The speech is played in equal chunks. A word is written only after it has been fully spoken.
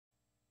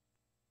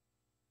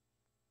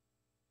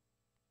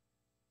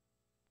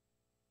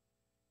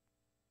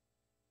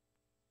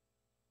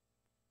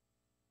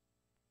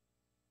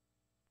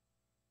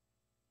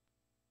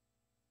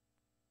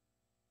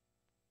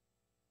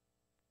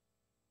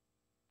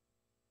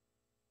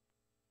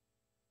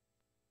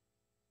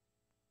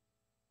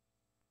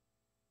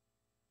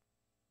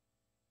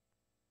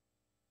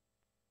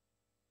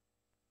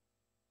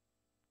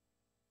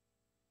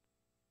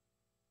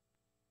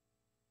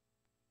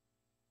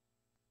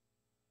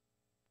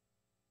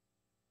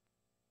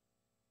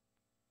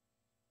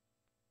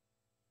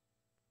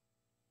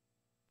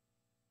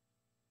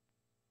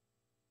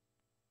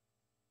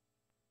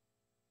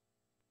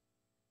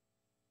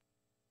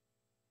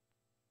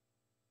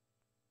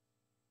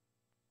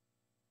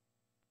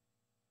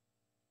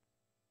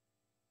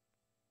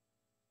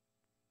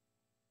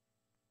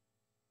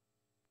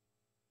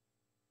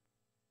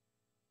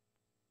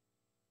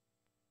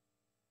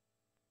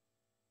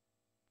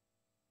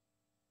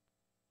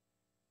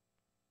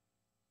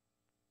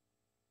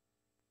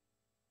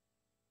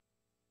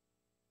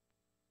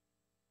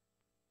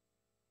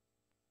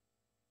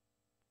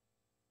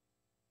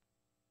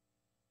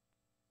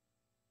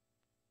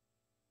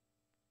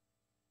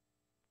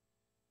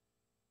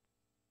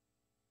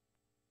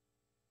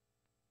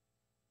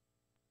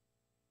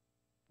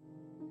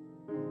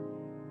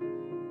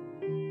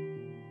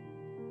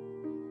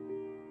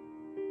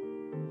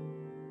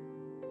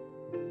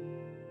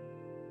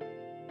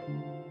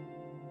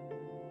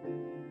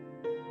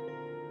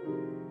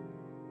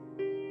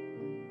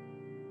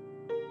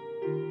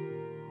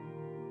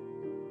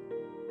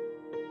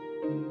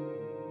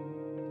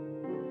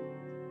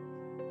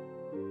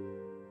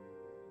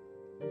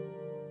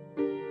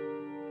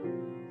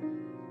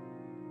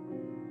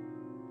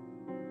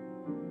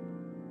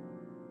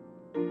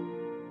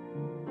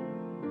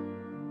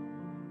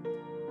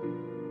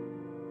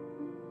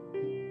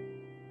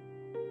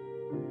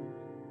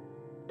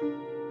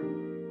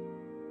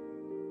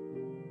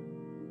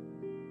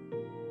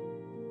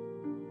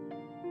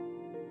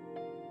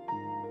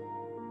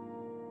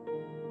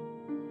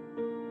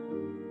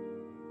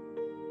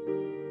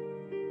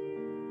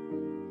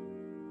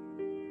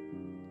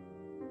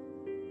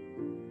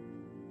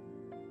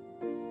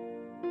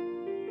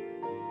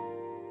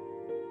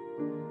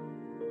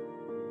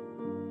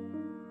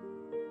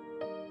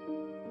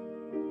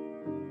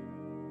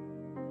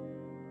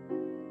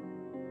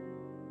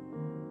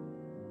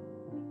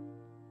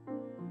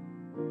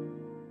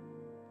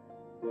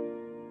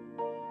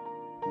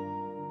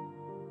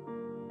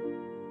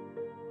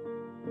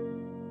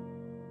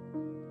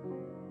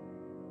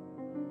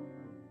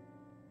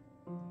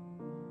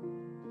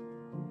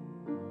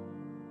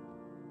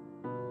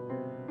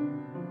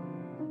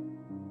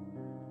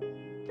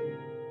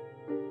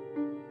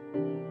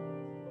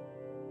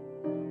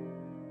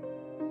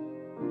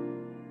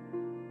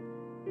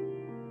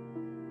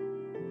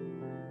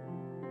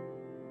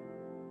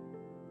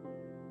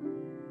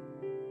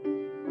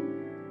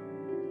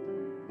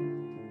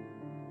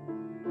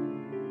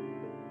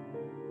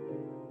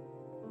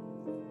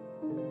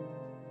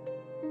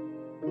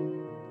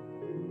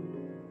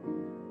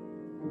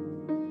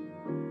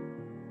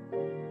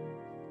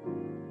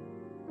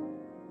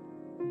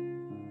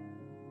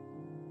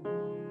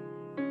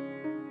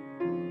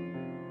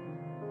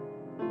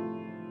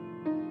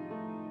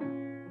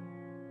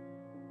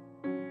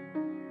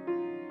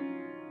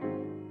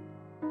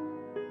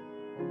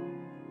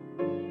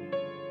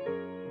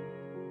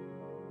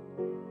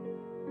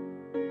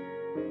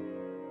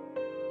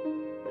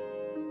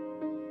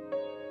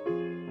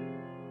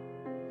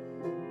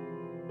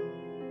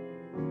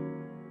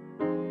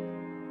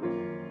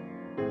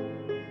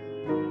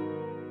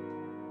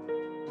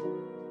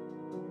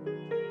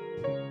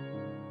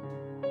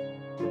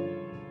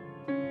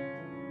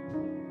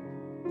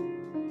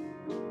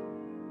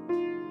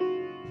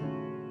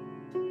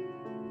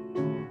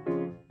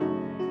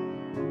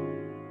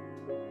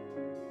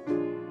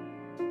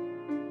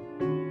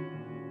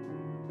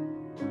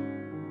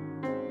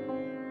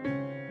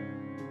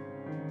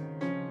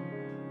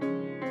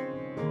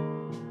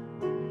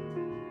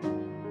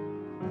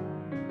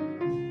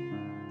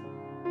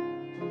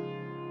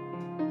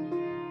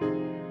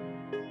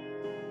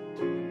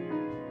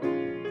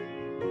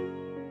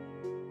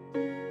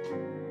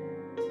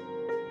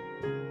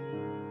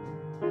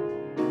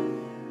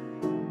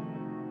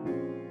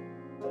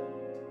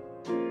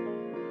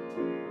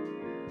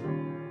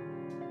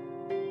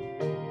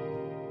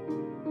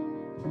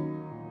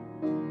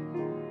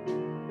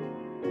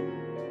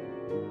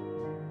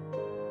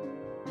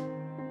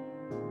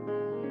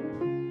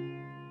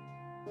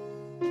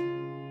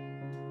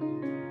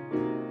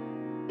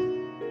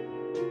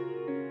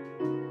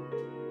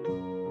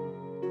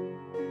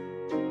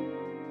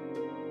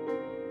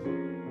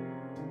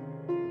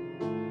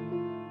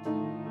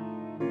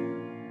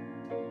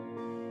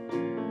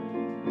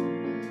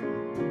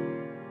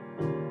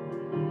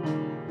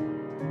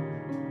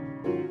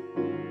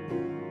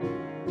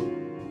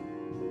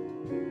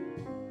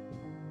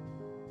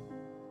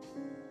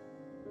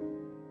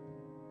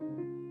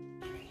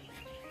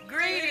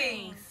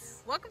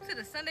Welcome to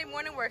the Sunday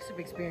morning worship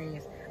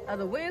experience of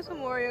the Williams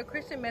Memorial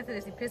Christian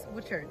Methodist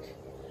Episcopal Church,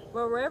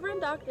 where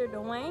Reverend Dr.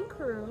 Dwayne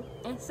Crew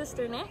and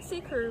Sister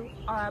Nancy Crew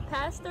are our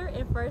pastor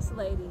and first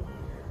lady.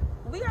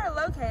 We are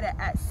located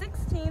at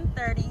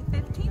 1630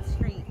 15th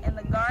Street in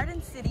the Garden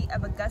City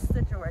of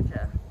Augusta,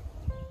 Georgia.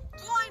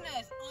 Join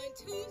us on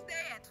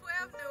Tuesday at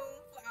 12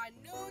 noon for our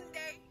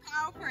noonday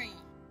power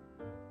prayer.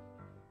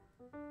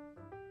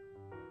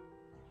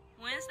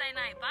 Wednesday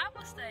night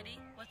Bible study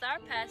with our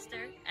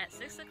pastor at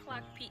 6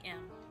 o'clock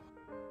p.m.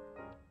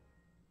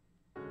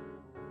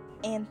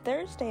 And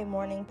Thursday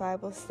morning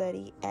Bible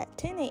study at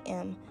 10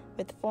 a.m.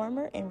 with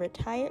former and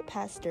retired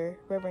pastor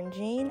Reverend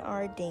Gene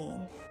R.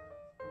 Dean.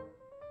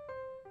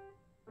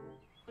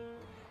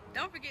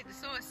 Don't forget to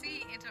sow a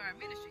seed into our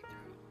ministry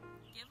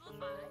through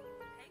Givelify,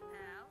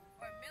 PayPal,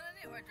 or mailing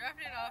it or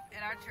dropping it off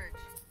at our church.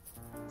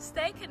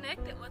 Stay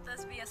connected with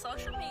us via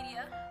social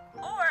media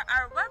or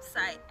our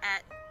website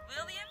at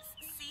williamscme1630.org.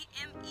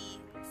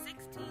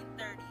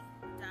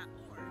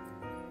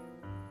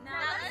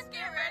 Now let's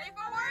get ready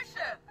for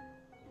worship.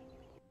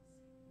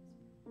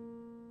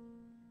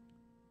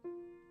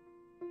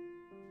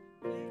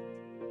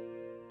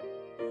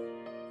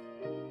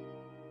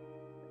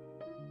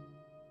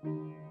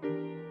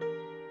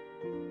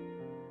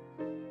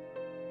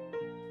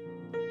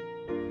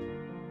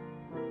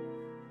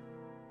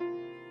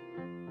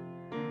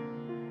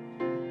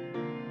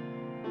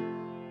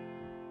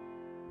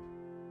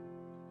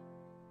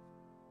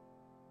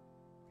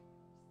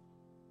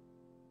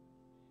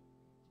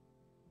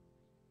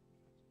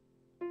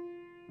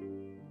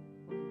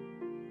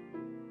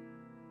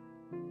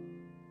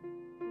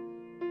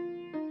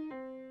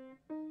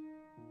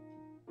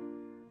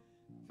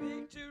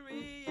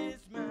 Victory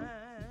is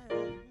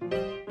mine.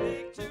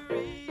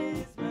 Victory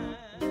is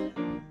mine.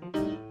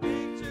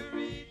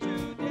 Victory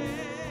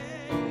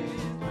today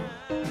is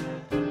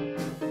mine.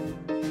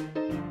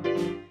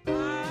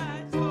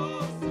 I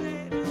told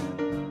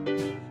Satan,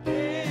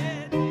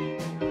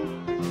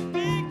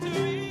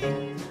 victory.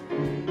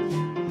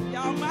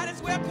 Y'all might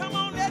as well come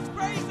on, let's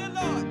praise the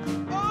Lord.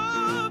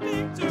 Oh,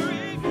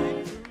 victory,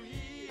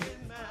 victory is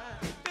mine.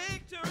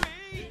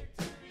 Victory,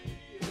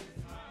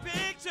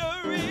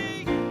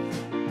 victory.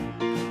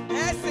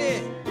 That's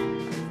it.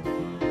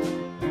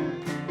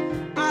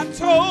 I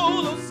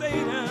told of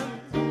Satan,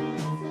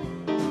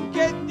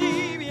 get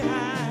thee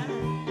behind.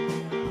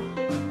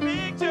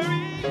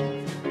 Victory.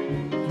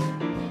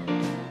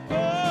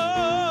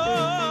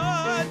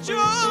 Oh,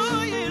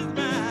 joy is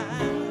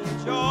mine.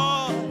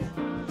 Joy,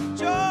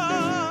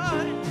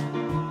 joy,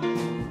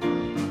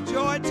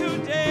 joy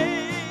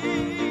today.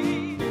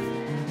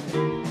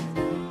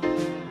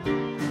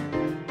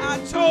 I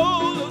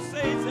told of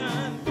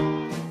Satan,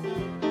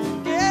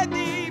 get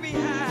thee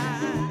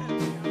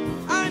behind.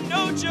 I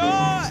know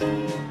joy.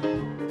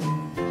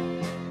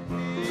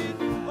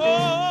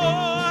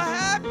 Oh,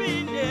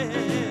 happiness,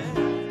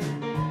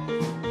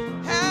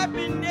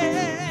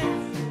 happiness,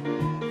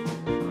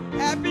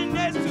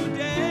 happiness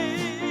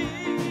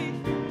today.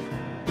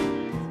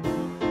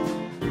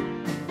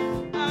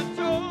 I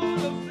told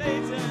of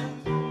Satan,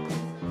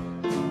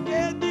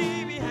 get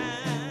thee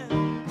behind.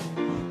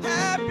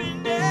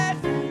 Happiness.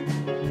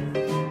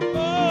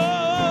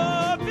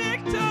 Oh,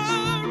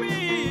 victory,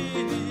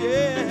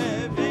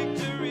 yeah,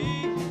 victory,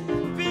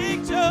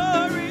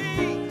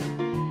 victory,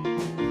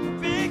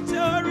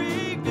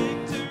 victory,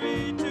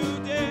 victory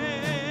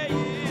today.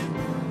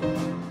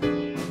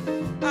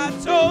 I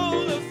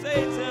told of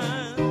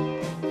Satan,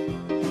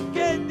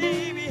 get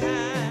thee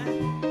behind.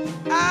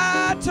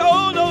 I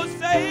told of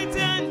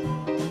Satan,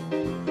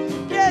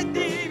 get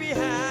thee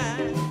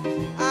behind.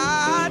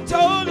 I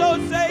told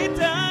of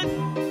Satan,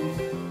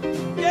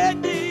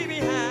 get thee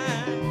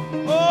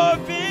behind. Oh,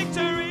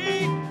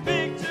 victory,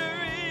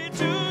 victory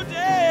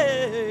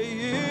today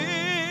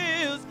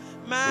is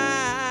mine.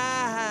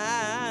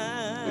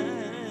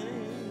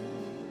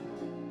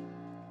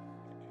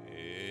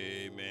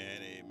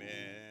 Amen,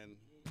 amen,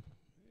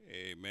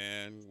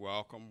 amen.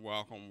 Welcome,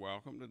 welcome,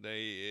 welcome.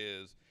 Today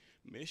is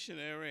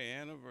Missionary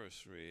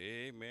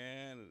Anniversary.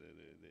 Amen.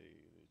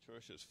 The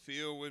church is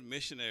filled with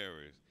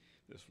missionaries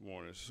this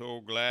morning.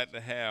 So glad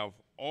to have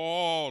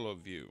all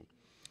of you.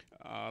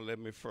 Let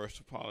me first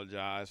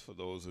apologize for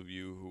those of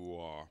you who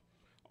are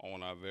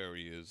on our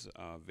various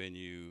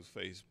venues,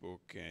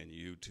 Facebook and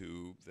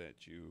YouTube,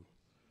 that you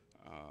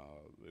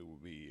there will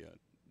be a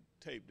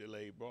tape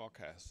delay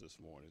broadcast this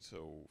morning.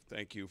 So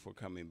thank you for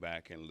coming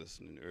back and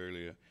listening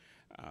earlier.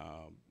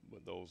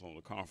 But those on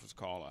the conference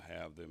call, I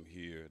have them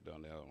here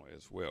done that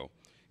as well.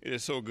 It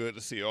is so good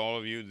to see all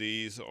of you.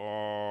 These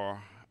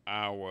are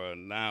our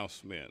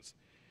announcements.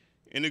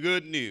 In the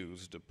good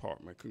news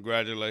department,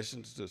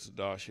 congratulations to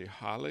Tadashi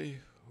Holly,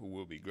 who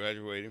will be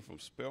graduating from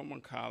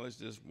Spelman College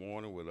this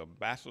morning with a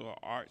Bachelor of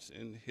Arts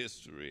in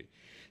History.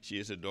 She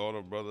is the daughter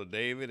of Brother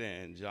David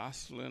and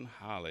Jocelyn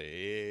Holly.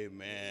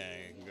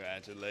 Amen.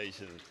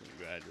 Congratulations.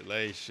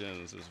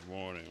 Congratulations this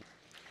morning.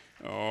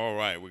 All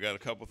right, we got a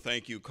couple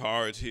thank you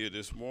cards here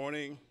this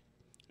morning.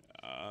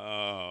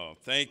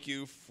 Thank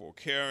you for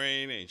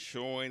caring and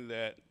showing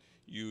that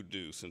you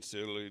do.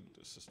 Sincerely,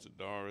 Sister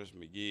Doris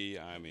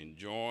McGee. I'm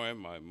enjoying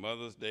my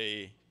Mother's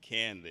Day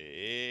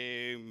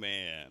candy.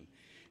 Amen.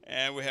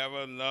 And we have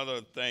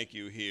another thank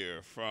you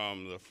here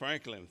from the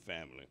Franklin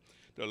family.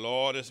 The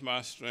Lord is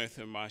my strength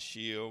and my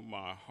shield.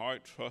 My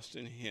heart trusts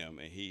in him,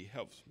 and he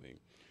helps me.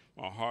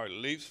 My heart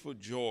leaps for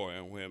joy,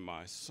 and with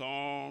my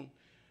song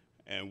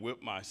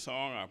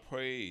I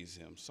praise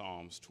him.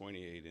 Psalms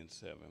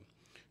 28:7.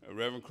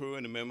 Reverend Crew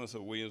and the members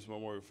of Williams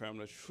Memorial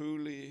Family,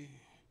 truly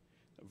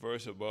the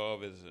verse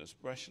above is an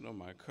expression of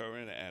my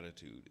current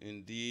attitude.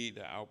 Indeed,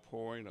 the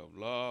outpouring of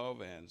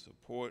love and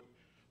support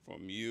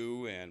from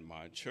you and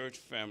my church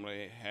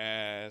family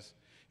has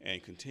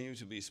and continues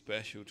to be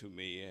special to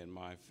me and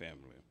my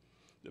family.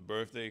 The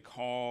birthday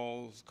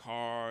calls,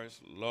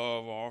 cards,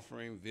 love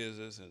offering,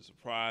 visits, and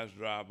surprise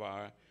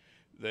drive-by,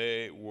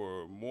 they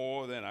were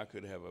more than I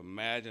could have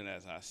imagined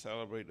as I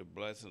celebrate the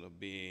blessing of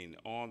being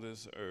on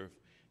this earth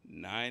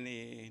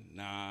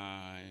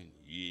 99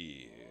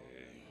 years.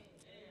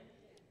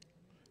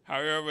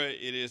 However,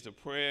 it is the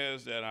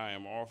prayers that I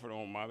am offered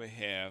on my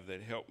behalf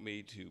that help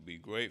me to be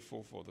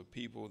grateful for the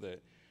people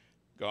that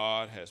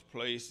God has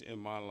placed in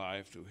my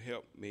life to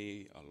help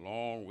me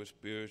along with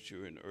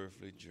spiritual and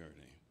earthly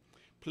journey.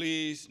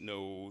 Please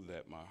know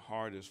that my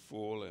heart is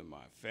full and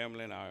my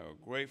family and I are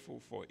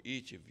grateful for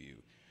each of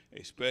you.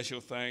 A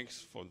special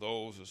thanks for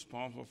those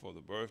responsible for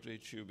the birthday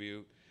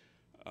tribute,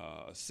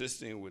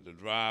 assisting with the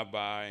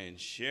drive-by and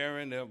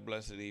sharing their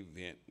blessed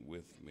event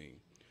with me.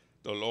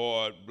 The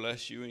Lord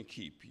bless you and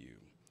keep you.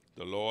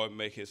 The Lord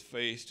make his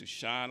face to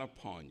shine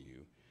upon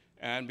you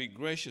and be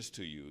gracious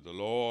to you. The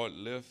Lord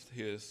lift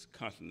his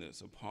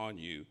countenance upon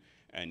you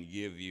and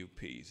give you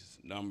peace.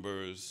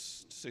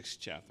 Numbers 6th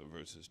chapter,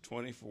 verses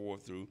 24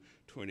 through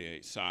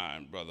 28.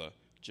 Signed, Brother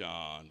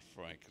John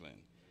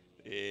Franklin.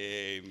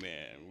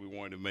 Amen. We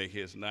wanted to make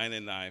his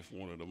 99th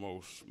one of the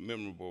most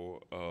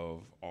memorable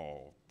of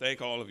all.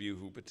 Thank all of you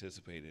who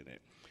participated in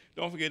it.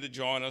 Don't forget to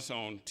join us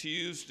on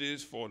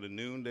Tuesdays for the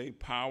noonday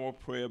power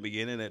prayer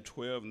beginning at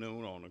 12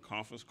 noon on the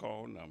conference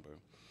call number.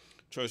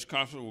 Church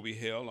conference will be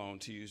held on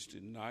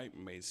Tuesday night,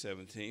 May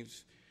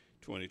 17th,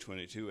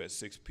 2022 at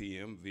 6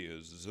 p.m.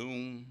 via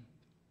Zoom.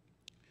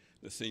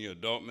 The senior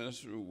adult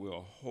ministry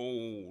will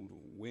hold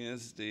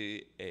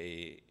Wednesday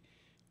a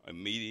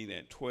meeting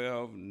at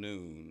 12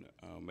 noon,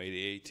 May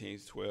the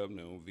 18th, 12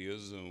 noon via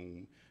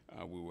Zoom.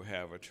 We will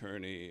have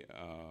attorney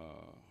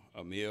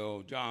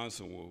Emil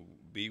Johnson will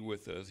be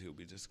with us. He'll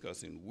be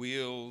discussing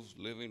wills,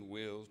 living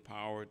wills,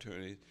 power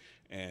attorneys,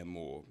 and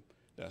more.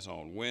 That's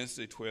on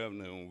Wednesday, 12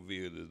 noon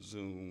via the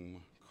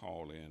Zoom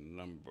call-in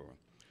number.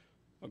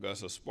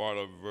 Augusta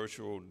Sparta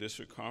Virtual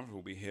District Conference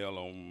will be held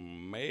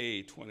on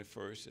May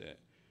 21st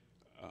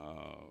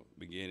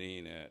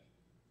beginning at,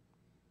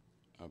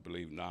 I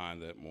believe, 9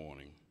 that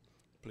morning.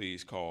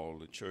 Please call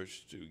the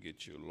church to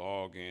get your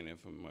login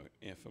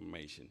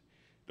information.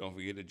 Don't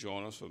forget to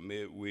join us for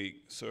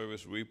midweek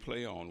service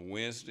replay on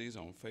Wednesdays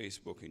on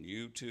Facebook and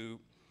YouTube.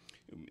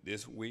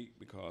 This week,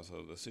 because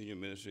of the senior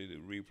ministry, the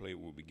replay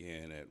will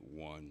begin at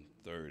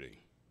 1:30.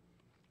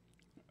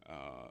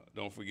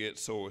 Don't forget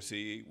sow a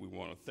seed. We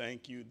want to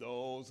thank you,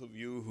 those of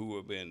you who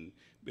have been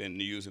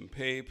using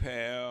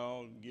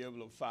PayPal,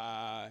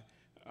 Givelify,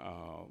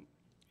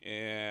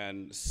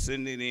 and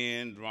sending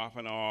in,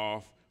 dropping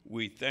off.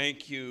 We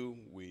thank you,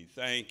 we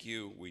thank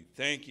you, we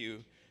thank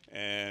you,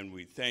 and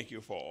we thank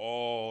you for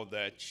all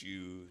that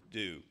you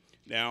do.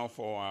 Now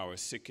for our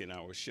sick and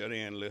our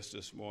shut-in list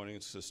this morning,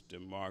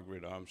 Sister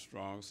Margaret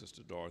Armstrong,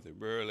 Sister Dorothy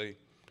Burley,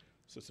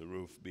 Sister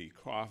Ruth B.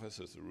 Crawford,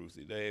 Sister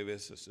Ruthie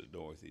Davis, Sister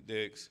Dorothy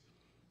Dix,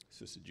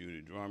 Sister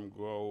Judy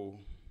Drumgrove,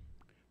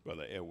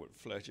 Brother Edward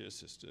Fletcher,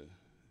 Sister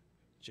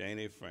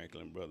Janie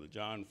Franklin, Brother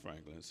John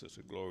Franklin,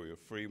 Sister Gloria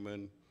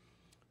Freeman,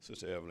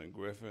 Sister Evelyn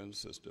Griffin,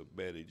 Sister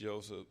Betty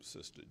Joseph,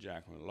 Sister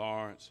Jacqueline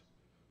Lawrence,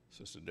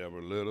 Sister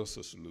Deborah Little,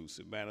 Sister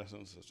Lucy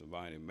Madison, Sister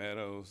Viney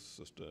Meadows,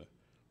 Sister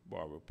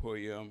Barbara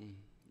Pulliam,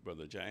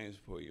 Brother James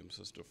Pulliam,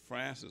 Sister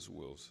Frances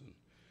Wilson,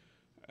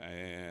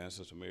 and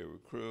Sister Mary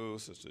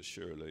Cruz, Sister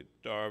Shirley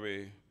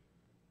Darby,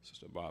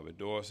 Sister Bobby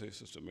Dorsey,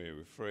 Sister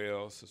Mary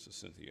Frail, Sister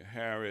Cynthia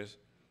Harris,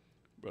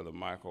 Brother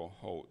Michael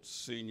Holt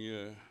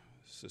Sr.,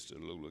 Sister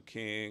Lula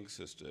King,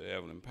 Sister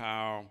Evelyn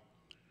Powell,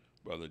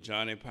 Brother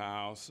Johnny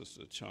Powell,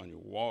 Sister Chanya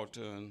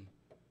Walton,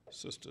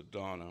 Sister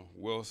Donna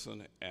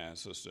Wilson, and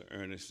Sister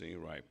Ernestine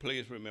Wright.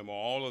 Please remember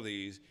all of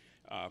these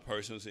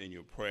persons in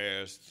your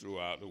prayers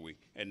throughout the week.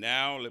 And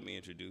now let me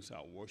introduce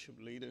our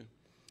worship leader,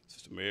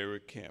 Sister Mary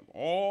Camp,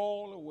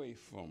 all the way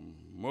from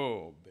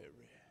Mulberry,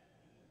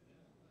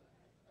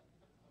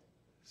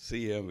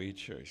 CME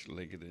Church,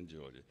 Lincoln,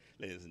 Georgia.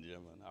 Ladies and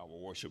gentlemen, our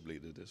worship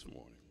leader this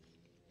morning.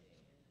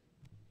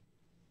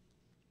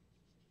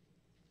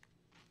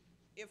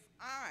 If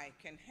I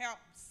can help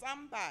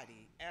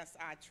somebody as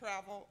I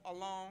travel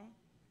along,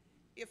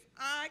 if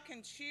I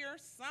can cheer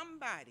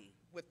somebody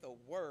with a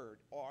word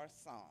or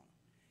a song,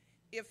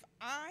 if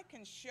I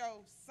can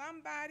show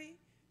somebody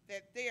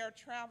that they are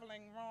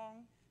traveling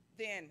wrong,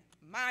 then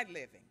my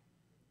living,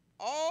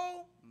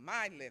 all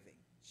my living,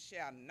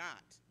 shall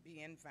not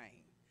be in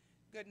vain.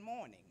 Good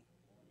morning,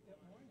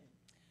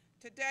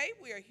 Today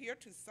we are here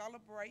to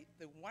celebrate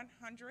the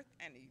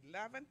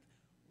 111th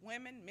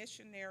Women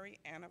Missionary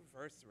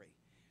Anniversary,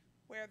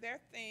 where their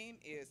theme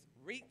is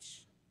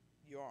Reach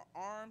Your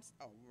Arms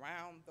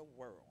Around the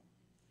World.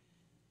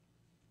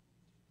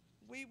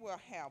 We will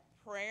have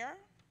prayer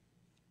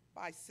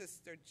by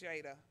Sister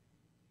Jada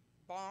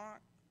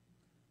Bond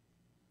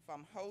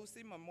from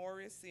Hosey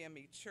Memorial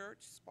CME Church,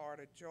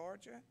 Sparta,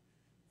 Georgia,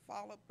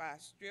 followed by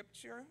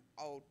Scripture,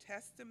 Old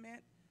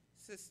Testament,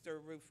 Sister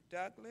Ruth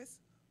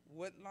Douglas,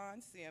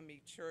 Woodlawn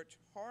CME Church,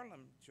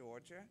 Harlem,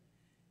 Georgia,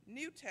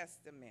 New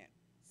Testament,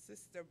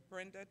 Sister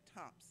Brenda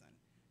Thompson,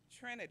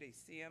 Trinity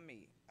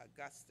CME,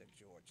 Augusta,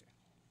 Georgia.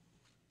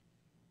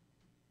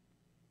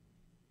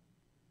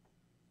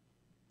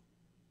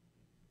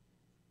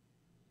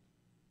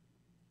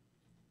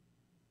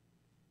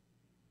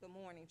 Good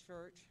morning,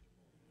 church.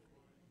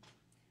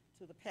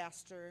 To the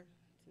pastor,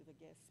 to the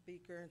guest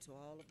speaker, and to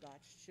all of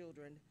God's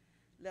children,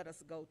 let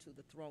us go to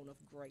the throne of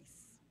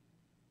grace.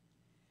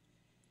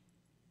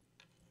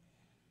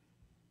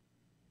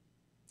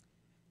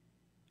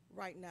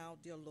 Right now,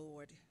 dear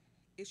Lord,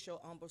 it's your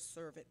humble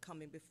servant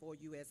coming before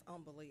you as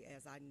humbly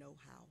as I know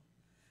how.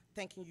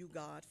 Thanking you,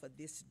 God, for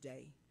this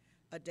day,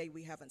 a day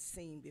we haven't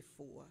seen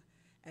before,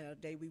 and a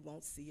day we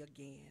won't see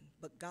again.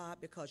 But God,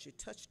 because you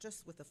touched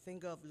us with a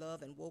finger of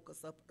love and woke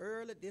us up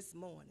early this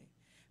morning,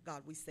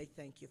 God, we say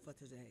thank you for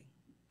today.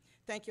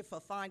 Thank you for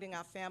finding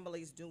our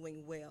families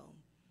doing well,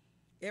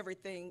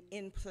 everything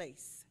in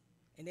place,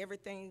 and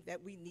everything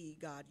that we need,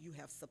 God, you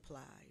have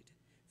supplied.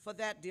 For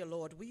that, dear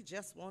Lord, we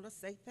just want to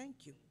say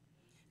thank you.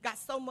 Got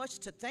so much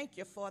to thank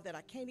you for that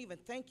I can't even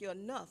thank you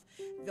enough.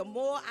 The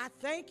more I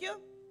thank you,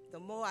 the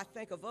more I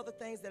think of other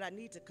things that I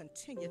need to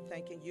continue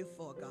thanking you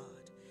for,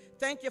 God.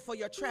 Thank you for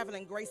your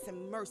traveling grace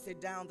and mercy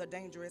down the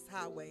dangerous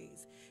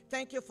highways.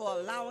 Thank you for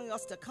allowing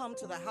us to come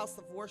to the house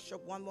of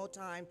worship one more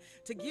time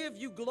to give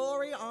you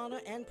glory,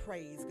 honor, and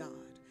praise,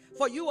 God.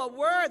 For you are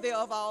worthy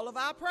of all of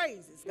our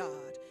praises,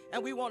 God.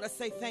 And we want to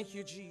say thank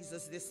you,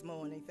 Jesus, this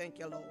morning. Thank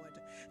you, Lord.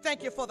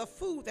 Thank you for the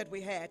food that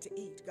we had to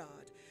eat,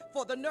 God,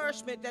 for the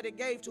nourishment that it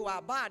gave to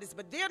our bodies.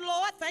 But dear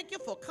Lord, thank you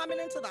for coming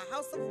into the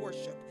house of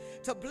worship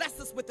to bless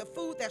us with the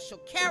food that shall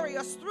carry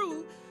us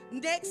through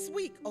next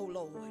week, oh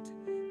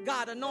Lord.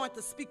 God, anoint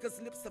the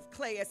speaker's lips of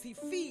clay as he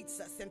feeds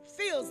us and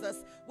fills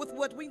us with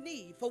what we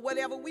need. For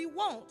whatever we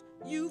want,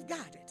 you've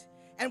got it.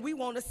 And we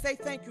want to say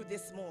thank you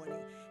this morning.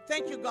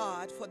 Thank you,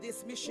 God, for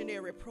this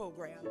missionary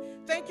program.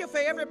 Thank you for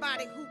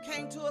everybody who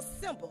came to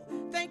assemble.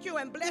 Thank you,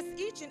 and bless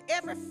each and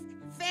every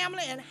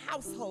family and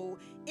household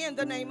in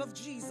the name of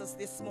Jesus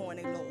this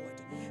morning,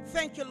 Lord.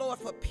 Thank you, Lord,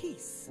 for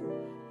peace.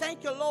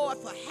 Thank you, Lord,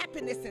 for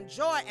happiness and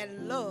joy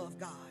and love,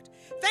 God.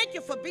 Thank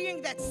you for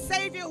being that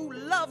Savior who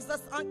loves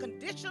us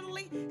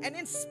unconditionally and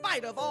in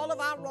spite of all of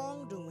our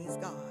wrongdoings,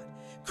 God.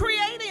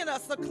 Creating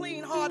us a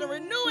clean heart and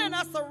renewing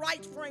us a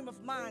right frame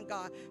of mind,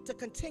 God, to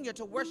continue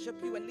to worship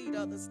you and lead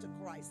others to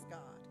Christ, God.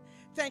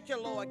 Thank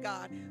you, Lord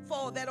God,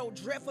 for that old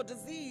dreadful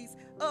disease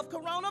of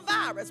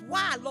coronavirus.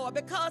 Why, Lord?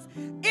 Because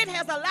it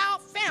has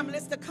allowed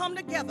families to come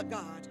together,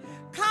 God.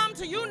 Come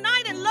to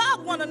unite and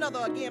love one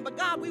another again. But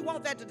God, we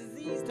want that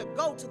disease to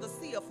go to the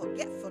sea of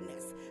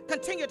forgetfulness.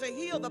 Continue to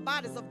heal the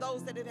bodies of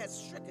those that it has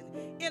stricken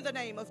in the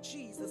name of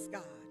Jesus,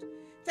 God.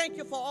 Thank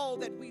you for all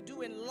that we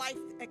do in life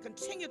and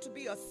continue to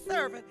be a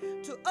servant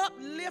to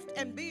uplift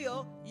and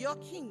build your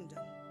kingdom.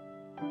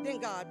 Then,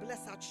 God,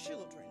 bless our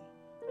children.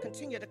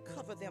 Continue to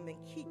cover them and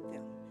keep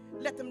them.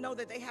 Let them know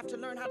that they have to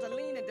learn how to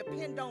lean and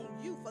depend on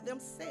you for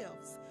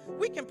themselves.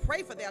 We can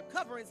pray for their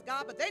coverings,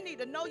 God, but they need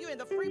to know you in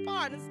the free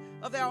pardons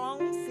of their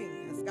own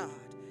sins, God.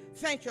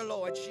 Thank you,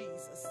 Lord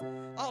Jesus.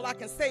 All I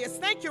can say is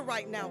thank you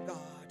right now,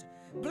 God.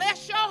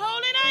 Bless your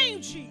holy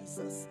name,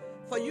 Jesus,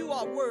 for you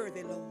are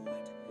worthy, Lord.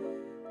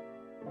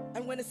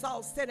 And when it's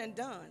all said and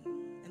done,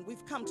 and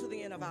we've come to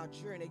the end of our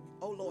journey,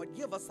 oh Lord,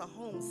 give us a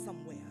home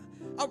somewhere,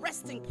 a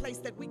resting place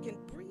that we can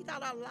breathe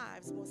out our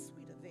lives more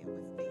sweeter there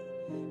with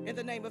thee. In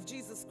the name of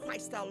Jesus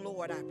Christ our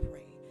Lord, I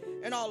pray.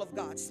 And all of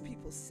God's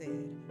people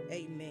said,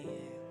 amen.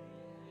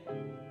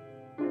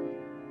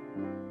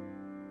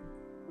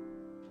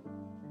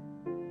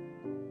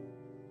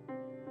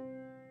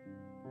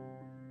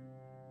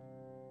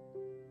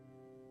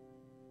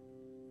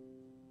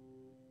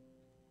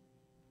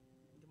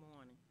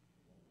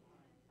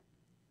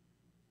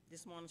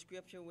 This morning's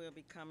scripture will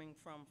be coming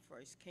from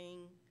 1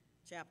 Kings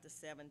chapter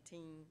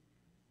 17,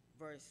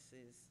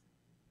 verses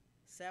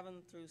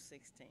 7 through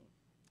 16,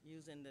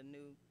 using the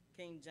New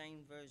King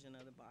James Version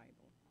of the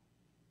Bible.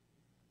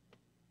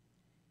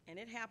 And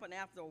it happened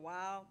after a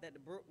while that the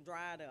brook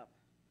dried up,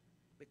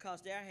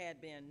 because there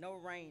had been no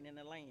rain in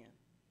the land.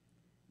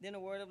 Then the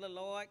word of the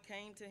Lord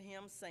came to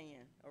him,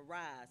 saying,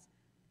 Arise,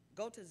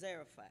 go to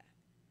Zarephath,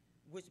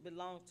 which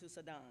belongs to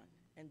Sidon,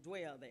 and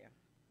dwell there.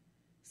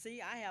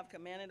 See, I have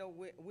commanded a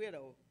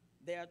widow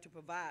there to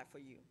provide for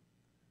you.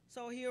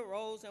 So he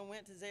arose and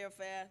went to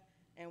Zarephath,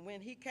 and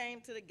when he came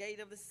to the gate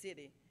of the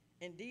city,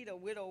 indeed a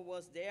widow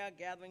was there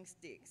gathering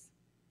sticks.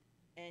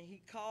 And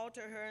he called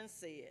to her and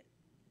said,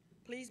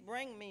 Please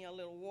bring me a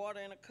little water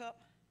in a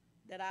cup,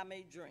 that I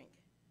may drink.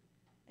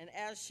 And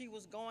as she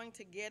was going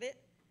to get it,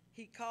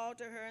 he called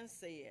to her and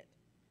said,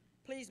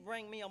 Please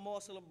bring me a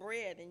morsel of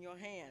bread in your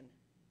hand.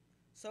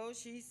 So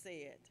she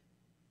said,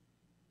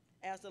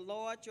 As the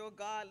Lord your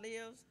God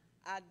lives,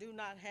 I do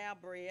not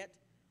have bread,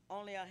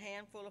 only a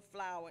handful of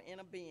flour in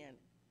a bin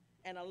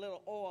and a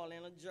little oil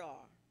in a jar.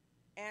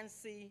 And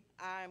see,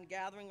 I am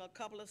gathering a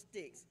couple of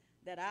sticks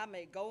that I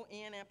may go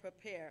in and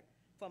prepare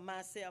for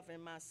myself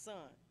and my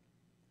son,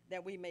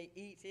 that we may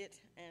eat it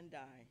and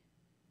die.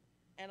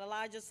 And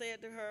Elijah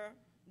said to her,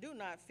 Do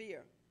not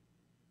fear.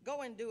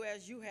 Go and do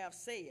as you have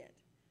said,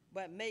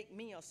 but make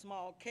me a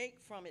small cake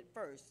from it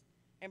first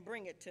and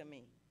bring it to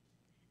me.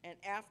 And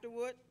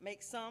afterward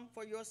make some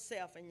for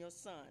yourself and your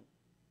son.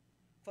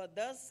 For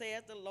thus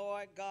saith the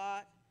Lord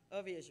God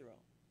of Israel,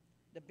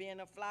 the bin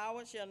of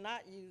flour shall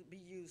not be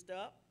used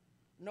up,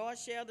 nor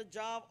shall the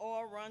jar of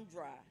oil run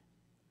dry,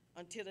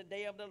 until the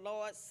day of the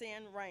Lord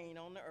send rain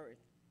on the earth.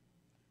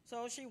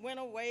 So she went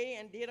away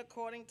and did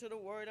according to the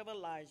word of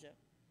Elijah.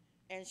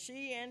 And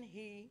she and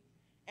he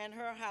and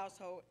her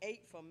household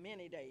ate for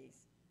many days.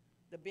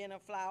 The bin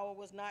of flour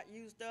was not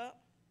used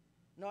up,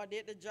 nor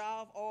did the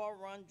jar of oil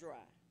run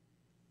dry,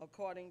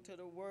 according to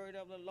the word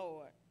of the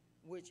Lord,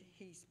 which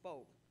he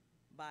spoke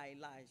by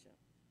Elijah.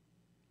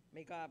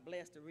 May God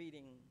bless the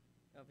reading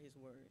of his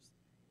words.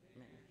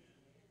 Amen.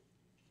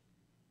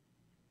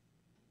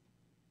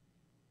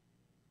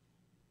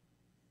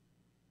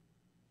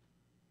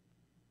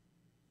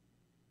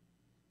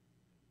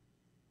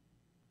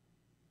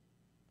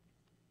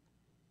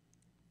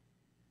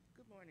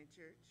 Good morning,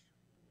 church.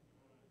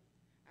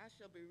 I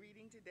shall be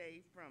reading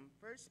today from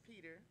 1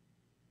 Peter,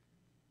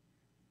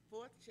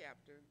 4th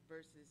chapter,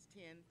 verses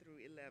 10 through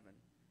 11,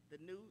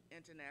 the New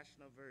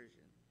International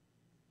Version.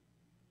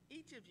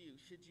 Each of you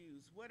should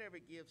use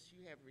whatever gifts you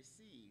have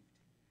received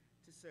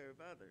to serve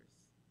others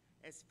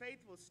as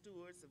faithful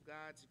stewards of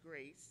God's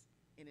grace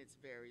in its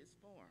various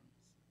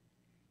forms.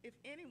 If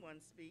anyone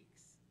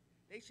speaks,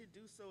 they should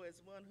do so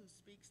as one who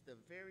speaks the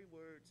very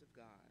words of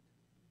God.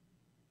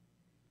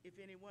 If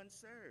anyone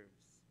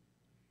serves,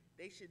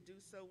 they should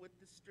do so with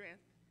the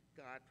strength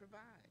God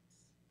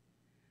provides,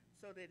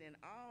 so that in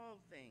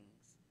all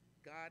things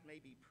God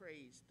may be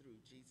praised through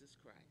Jesus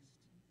Christ.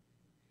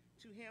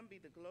 To him be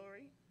the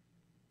glory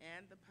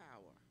and the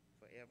power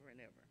forever and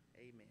ever.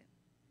 Amen.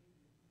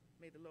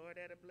 May the Lord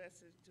add a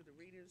blessing to the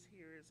readers,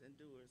 hearers, and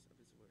doers of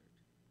his word.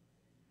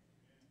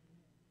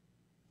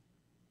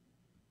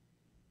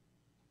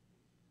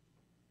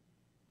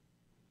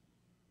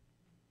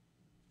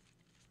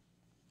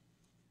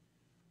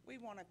 We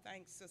want to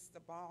thank Sister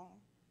Ball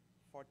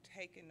for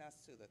taking us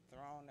to the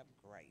throne of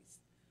grace.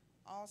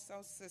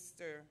 Also,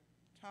 Sister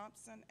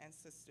Thompson and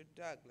Sister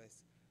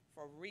Douglas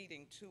for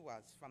reading to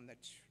us from the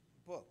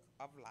book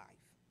of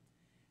life.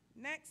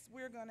 Next,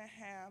 we're going to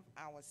have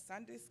our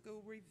Sunday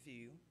school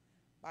review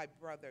by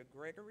Brother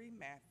Gregory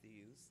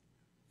Matthews.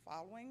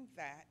 Following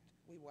that,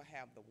 we will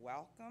have the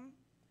welcome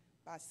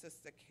by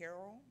Sister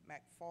Carol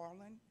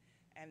McFarland,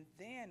 and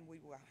then we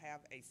will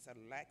have a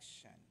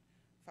selection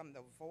from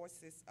the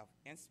Voices of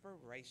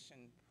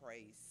Inspiration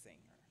praise singers.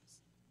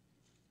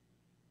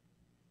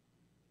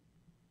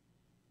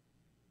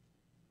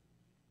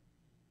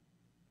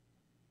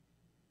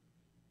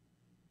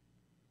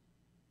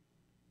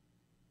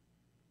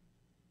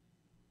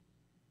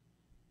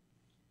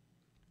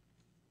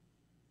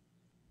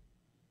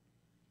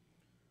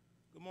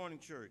 Good morning,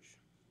 church.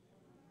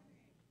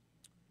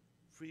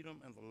 Freedom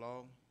and the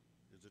Law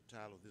is the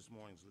title of this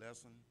morning's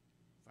lesson,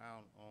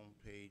 found on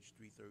page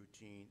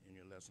 313 in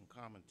your lesson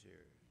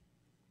commentary.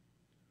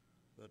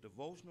 The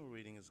devotional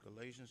reading is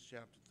Galatians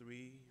chapter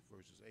 3,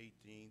 verses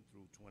 18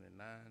 through 29,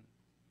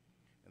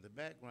 and the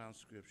background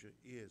scripture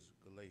is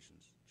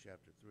Galatians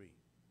chapter 3.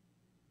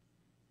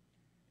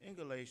 In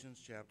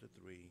Galatians chapter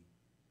 3,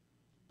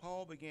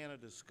 Paul began a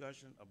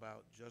discussion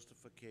about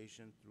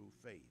justification through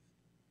faith.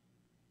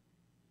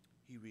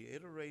 He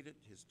reiterated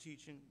his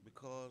teaching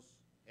because,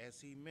 as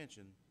he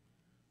mentioned,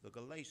 the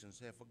Galatians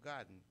had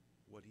forgotten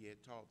what he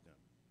had taught them.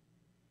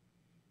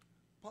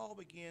 Paul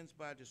begins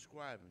by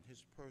describing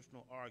his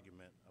personal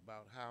argument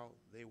about how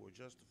they were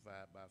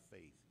justified by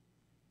faith.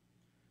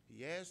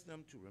 He asked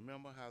them to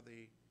remember how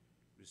they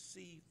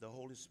received the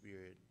Holy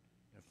Spirit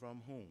and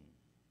from whom.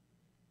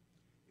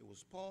 It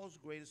was Paul's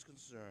greatest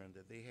concern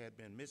that they had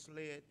been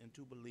misled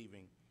into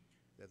believing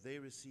that they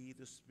received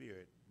the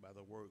Spirit by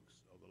the works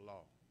of the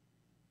law.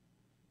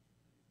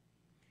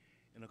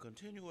 In a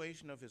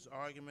continuation of his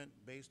argument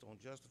based on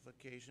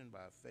justification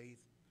by faith,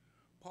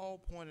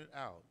 Paul pointed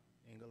out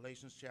in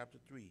Galatians chapter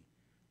 3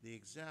 the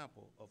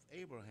example of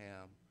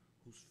Abraham,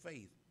 whose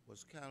faith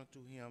was counted to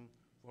him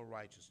for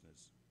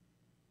righteousness.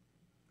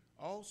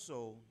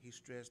 Also, he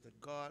stressed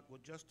that God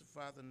would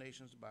justify the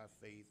nations by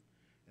faith,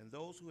 and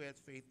those who had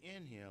faith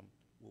in him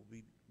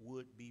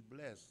would be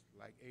blessed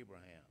like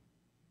Abraham.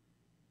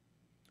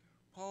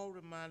 Paul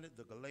reminded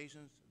the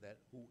Galatians that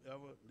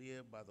whoever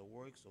lived by the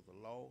works of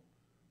the law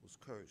was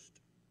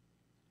cursed.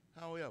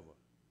 However,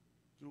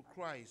 through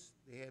Christ,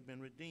 they had been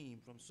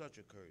redeemed from such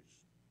a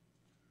curse.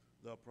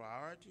 The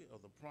priority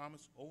of the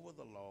promise over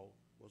the law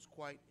was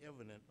quite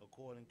evident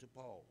according to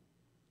Paul,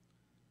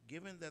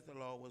 given that the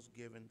law was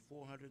given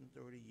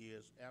 430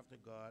 years after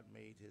God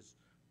made his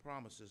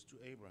promises to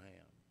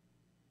Abraham.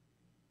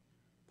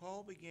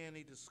 Paul began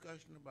a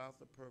discussion about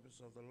the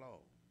purpose of the law.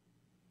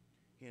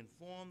 He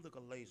informed the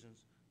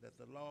Galatians that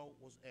the law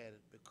was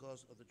added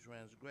because of the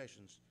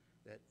transgressions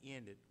that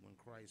ended when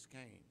Christ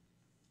came.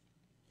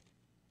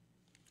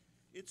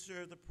 It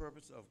served the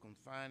purpose of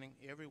confining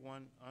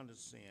everyone under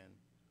sin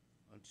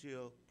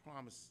until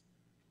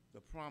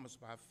the promise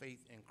by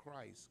faith in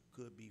Christ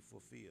could be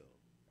fulfilled.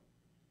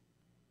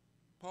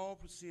 Paul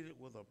proceeded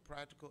with a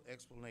practical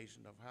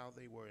explanation of how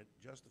they were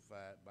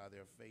justified by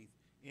their faith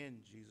in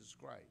Jesus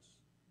Christ.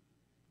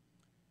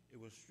 It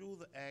was through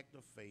the act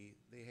of faith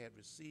they had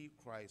received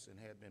Christ and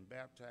had been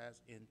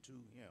baptized into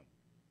him.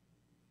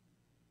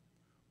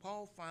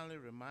 Paul finally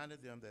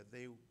reminded them that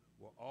they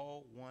were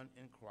all one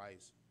in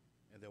Christ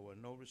and there were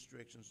no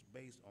restrictions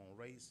based on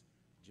race,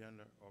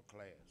 gender, or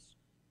class.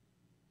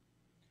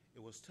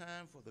 It was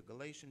time for the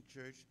Galatian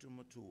church to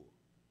mature.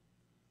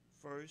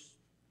 First,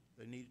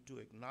 they needed to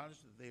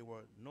acknowledge that they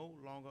were no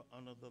longer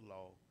under the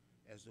law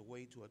as the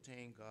way to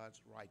attain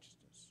God's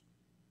righteousness.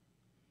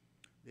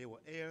 They were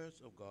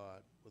heirs of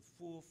God with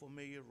full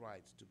familiar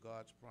rights to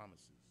God's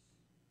promises.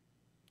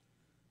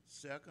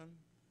 Second,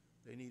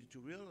 they needed to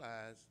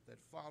realize that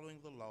following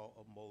the law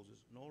of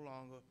Moses no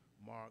longer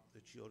marked the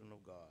children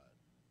of God.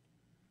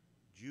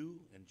 Jew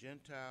and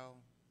Gentile,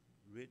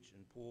 rich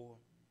and poor,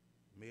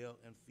 male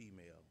and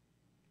female,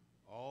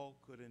 all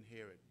could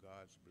inherit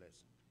God's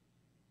blessing.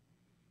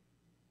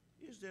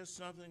 Is there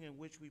something in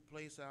which we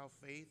place our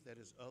faith that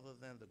is other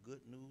than the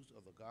good news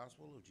of the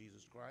gospel of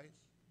Jesus Christ?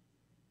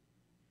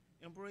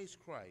 Embrace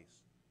Christ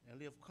and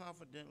live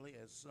confidently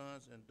as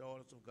sons and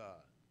daughters of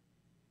God.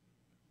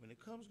 When it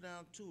comes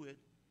down to it,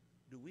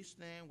 do we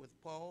stand with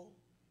Paul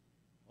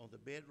on the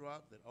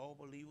bedrock that all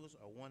believers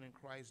are one in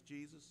Christ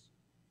Jesus?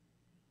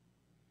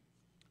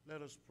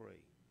 Let us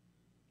pray.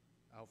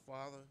 Our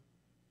Father,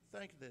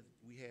 thank you that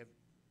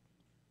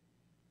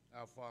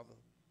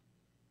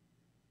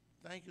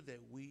thank you that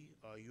we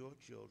are your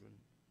children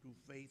through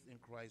faith in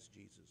Christ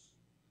Jesus.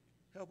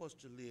 Help us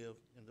to live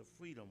in the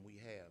freedom we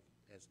have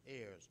as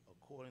heirs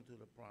according to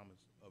the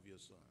promise of your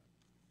Son.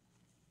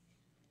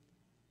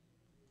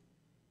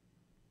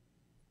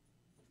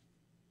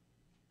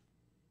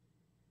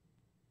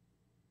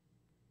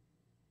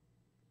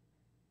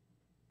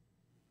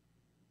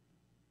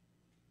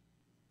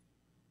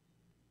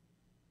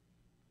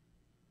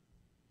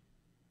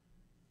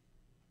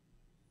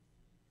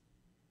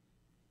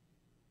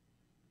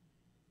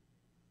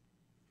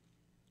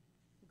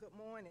 Good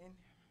morning.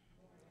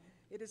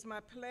 It is my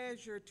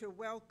pleasure to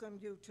welcome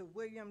you to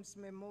Williams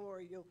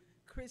Memorial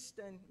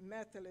Christian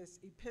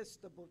Methodist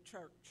Episcopal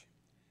Church.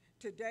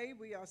 Today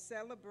we are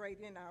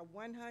celebrating our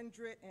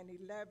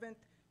 111th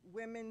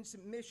Women's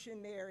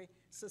Missionary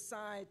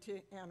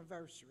Society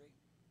anniversary.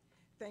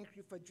 Thank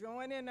you for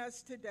joining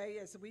us today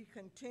as we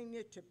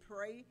continue to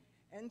pray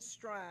and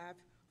strive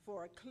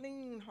for a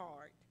clean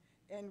heart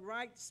and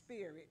right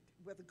spirit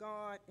with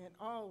God and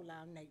all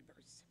our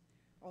neighbors.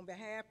 On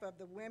behalf of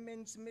the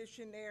Women's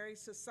Missionary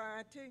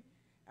Society,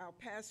 our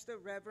pastor,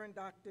 Reverend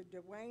Dr.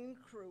 Dwayne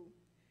Crew,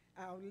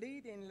 our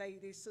leading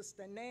lady,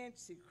 Sister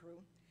Nancy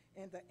Crew,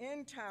 and the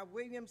entire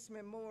Williams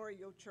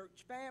Memorial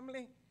Church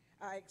family,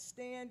 I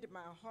extend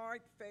my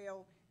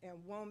heartfelt and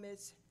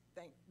warmest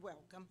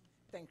welcome.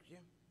 Thank you.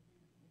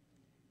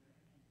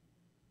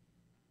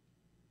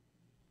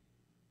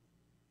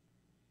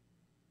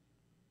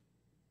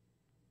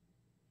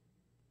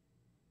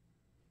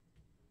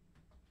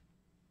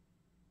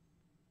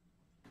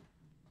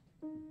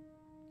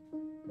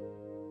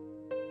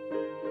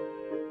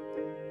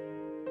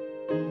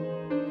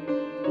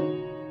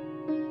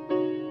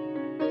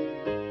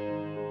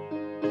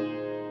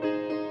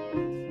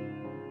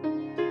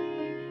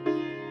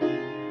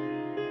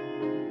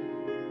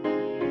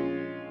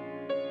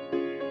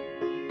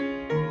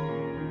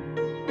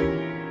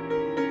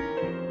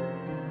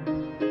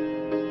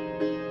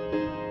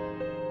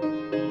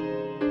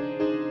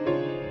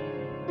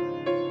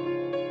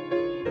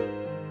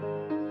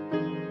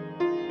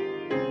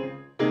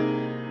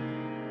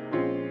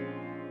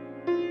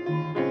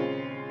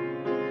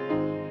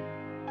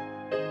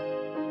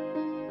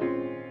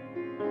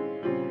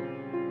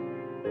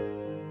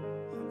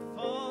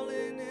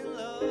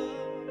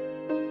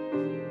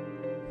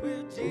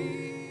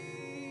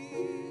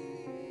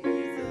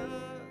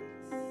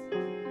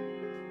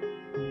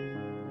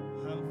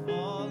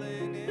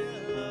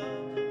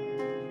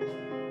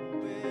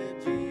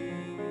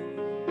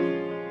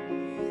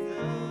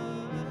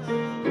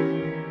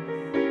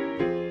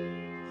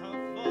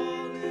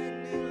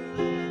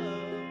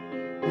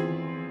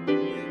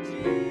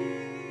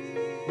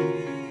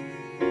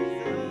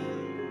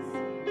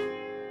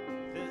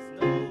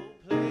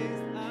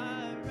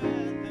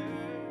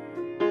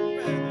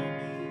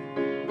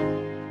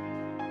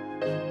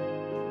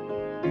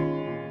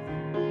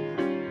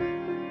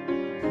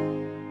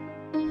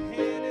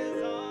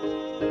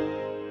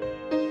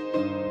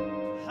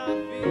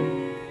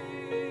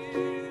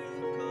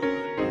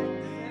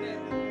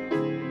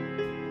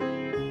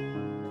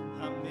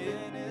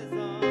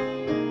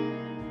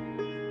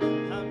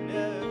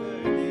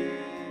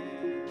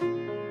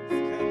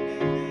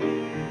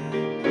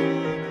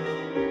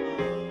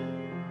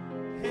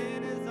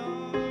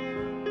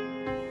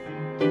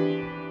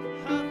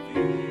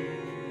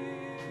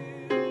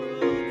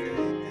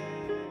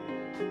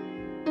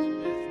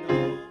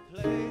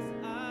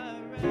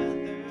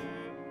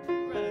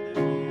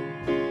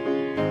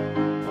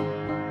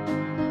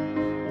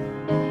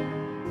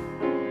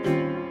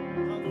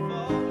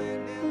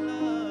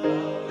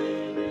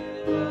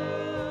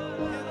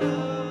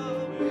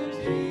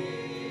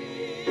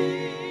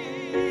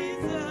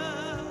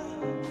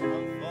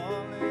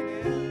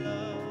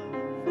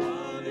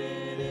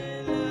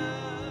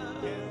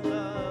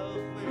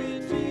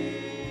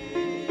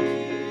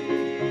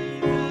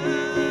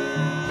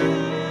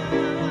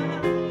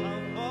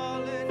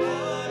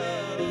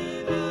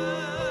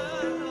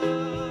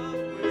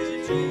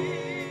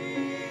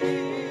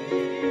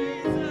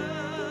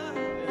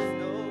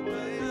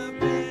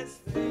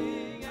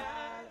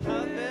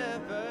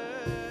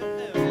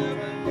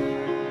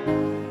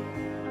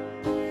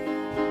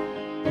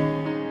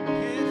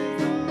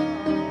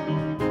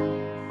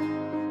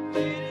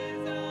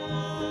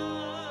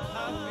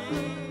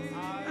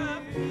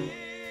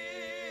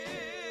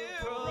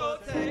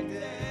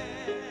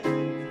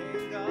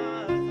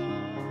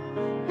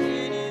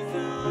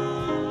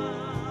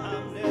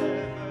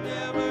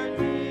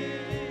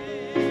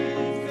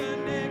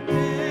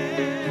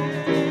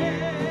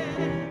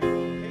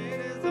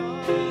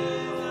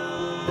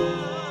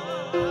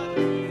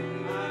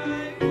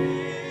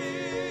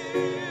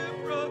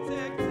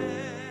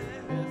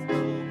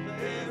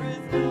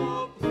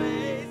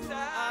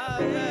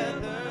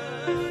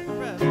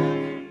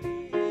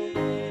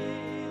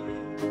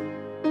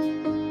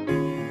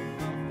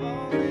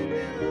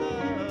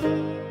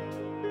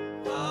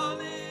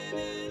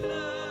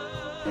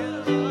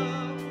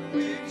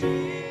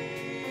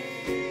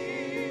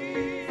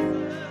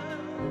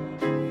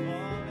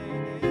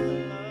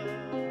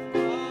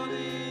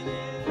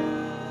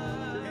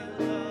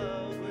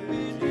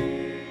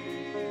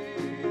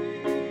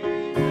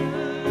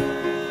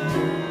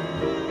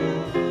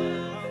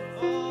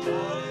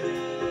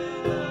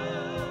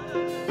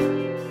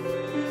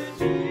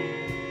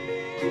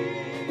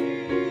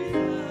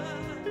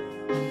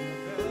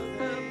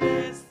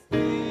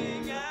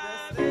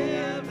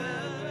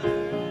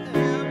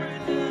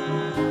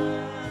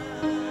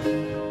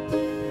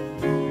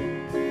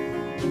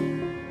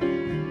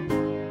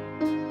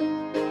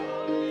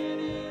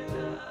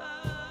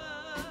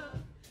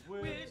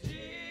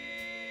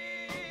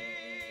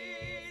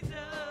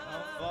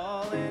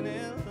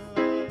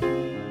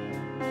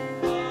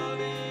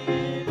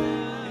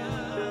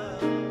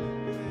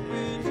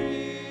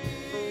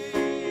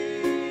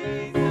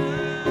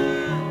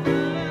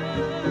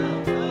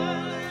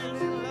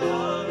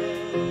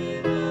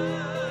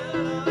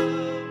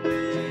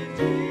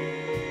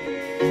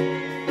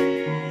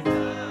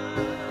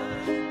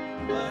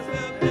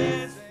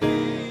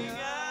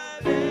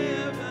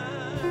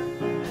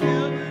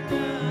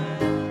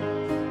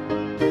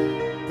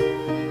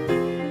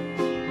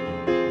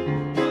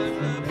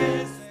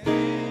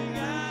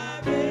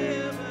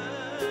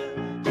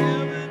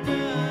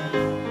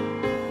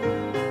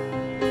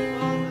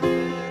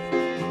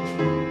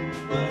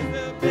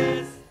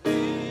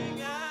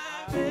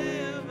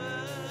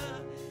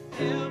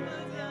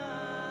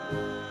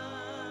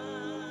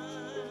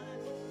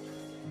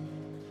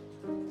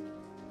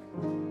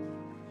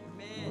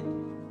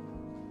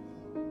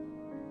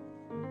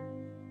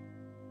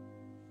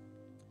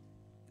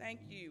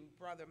 Thank you,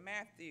 Brother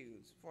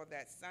Matthews, for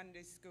that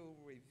Sunday school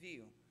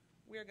review.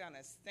 We're going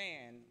to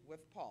stand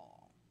with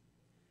Paul.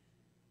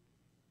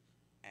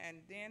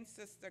 And then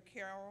Sister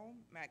Carol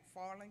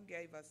McFarland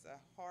gave us a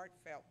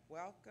heartfelt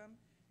welcome.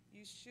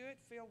 You should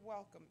feel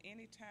welcome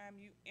anytime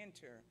you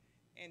enter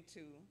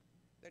into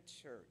the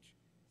church.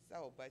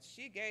 But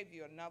she gave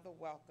you another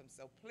welcome,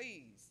 so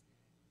please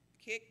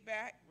kick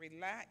back,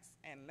 relax,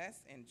 and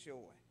let's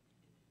enjoy.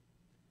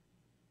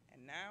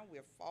 And now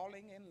we're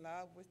falling in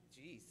love with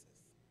Jesus.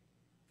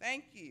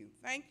 Thank you,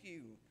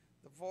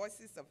 the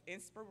Voices of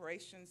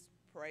Inspiration's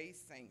praise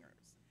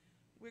singers.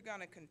 We're going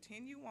to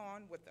continue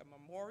on with a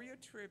memorial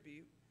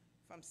tribute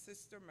from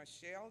Sister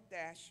Michelle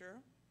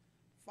Dasher,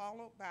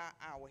 followed by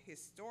our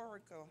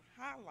historical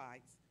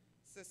highlights,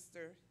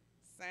 Sister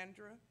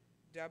Sandra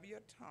W.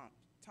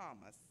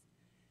 Thomas.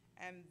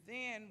 And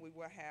then we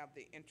will have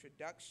the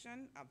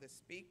introduction of the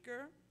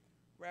speaker,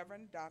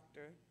 Reverend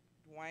Dr.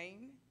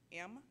 Dwayne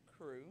M.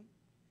 Crew,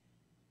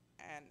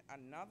 and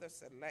another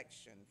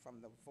selection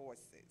from the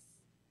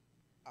Voices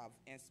of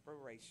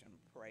Inspiration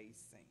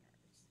praise singers.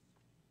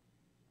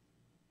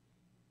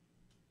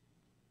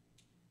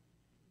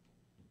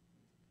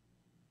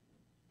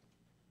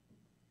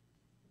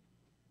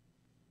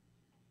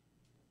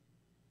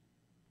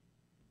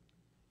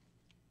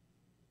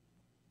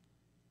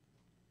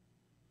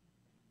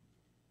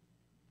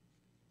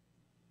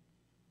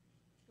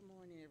 Good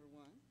morning,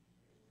 everyone.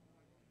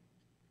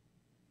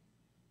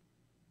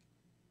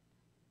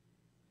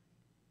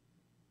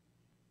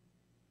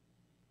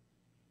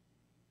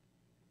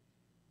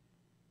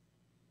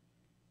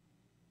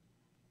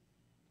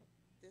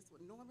 This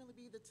would normally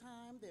be the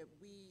time that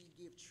we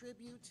give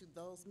tribute to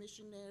those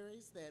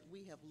missionaries that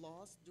we have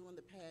lost during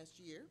the past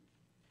year.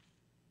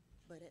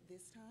 But at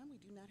this time, we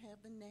do not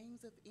have the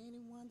names of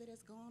anyone that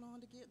has gone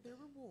on to get their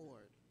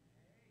reward.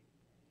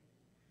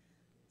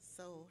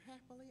 So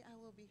happily, I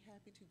will be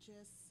happy to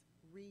just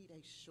read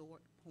a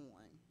short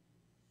poem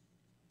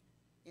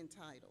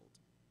entitled,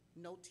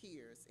 No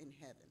Tears in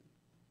Heaven.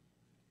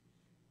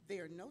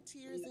 There are no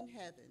tears in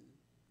heaven,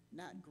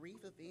 not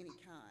grief of any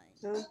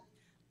kind.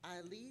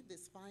 I leave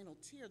this final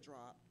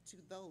teardrop to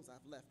those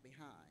I've left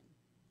behind.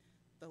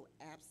 Though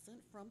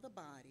absent from the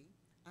body,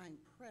 I'm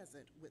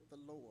present with the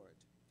Lord.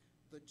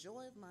 The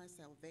joy of my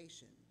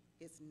salvation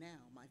is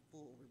now my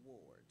full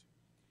reward.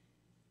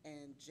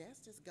 And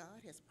just as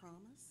God has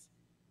promised,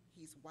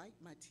 He's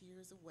wiped my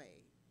tears away,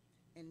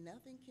 and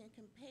nothing can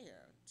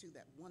compare to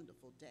that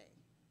wonderful day.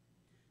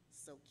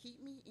 So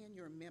keep me in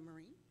your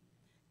memory,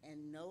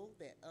 and know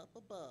that up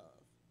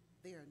above,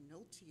 there are no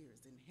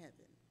tears in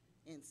heaven.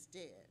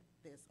 Instead,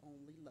 there's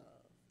only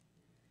love.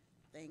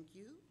 Thank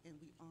you, and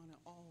we honor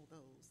all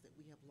those that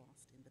we have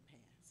lost in the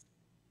past.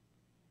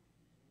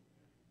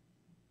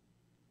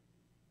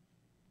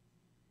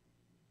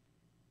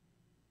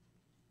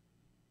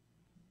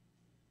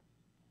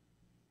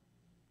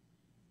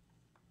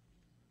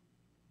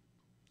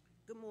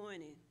 Good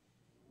morning.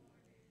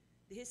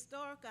 The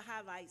historical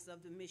highlights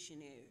of the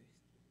missionaries.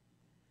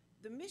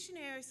 The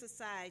Missionary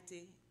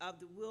Society of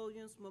the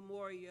Williams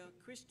Memorial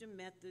Christian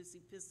Methodist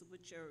Episcopal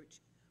Church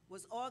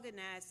was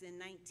organized in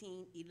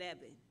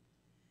 1911.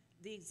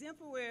 The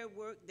exemplary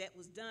work that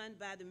was done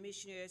by the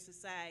Missionary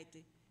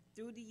Society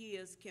through the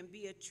years can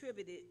be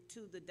attributed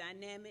to the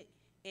dynamic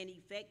and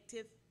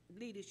effective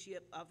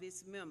leadership of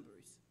its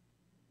members.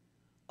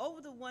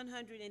 Over the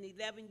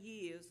 111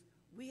 years,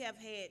 we have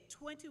had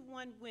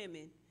 21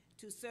 women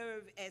to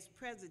serve as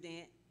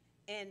president,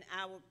 and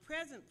our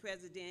present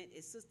president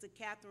is Sister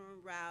Catherine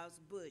Rouse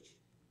Bush.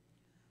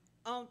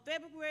 On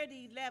February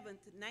the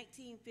 11th,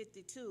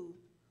 1952,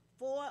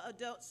 4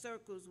 adult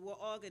circles were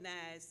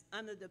organized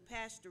under the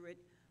pastorate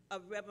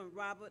of Reverend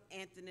Robert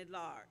Anthony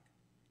Lark.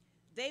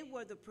 They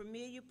were the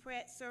Premier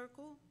Pratt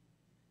Circle,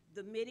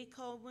 the Mitty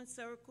Coleman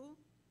Circle,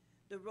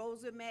 the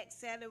Rosa Mack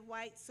Sally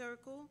White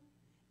Circle,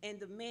 and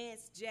the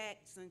Mance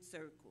Jackson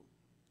Circle.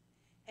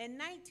 In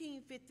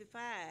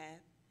 1955,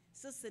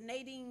 Sister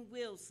Nadine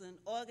Wilson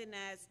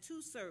organized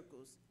 2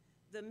 circles,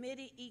 the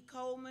Mitty E.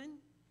 Coleman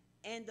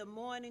and the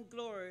Morning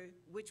Glory,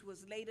 which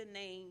was later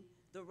named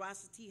the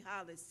Rossa T.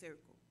 Hollis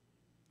Circle.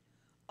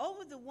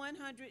 Over the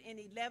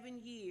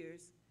 111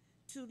 years,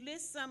 to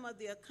list some of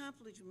the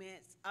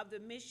accomplishments of the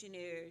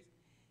missionaries,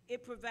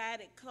 it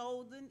provided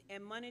clothing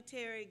and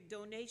monetary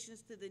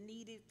donations to the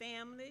needy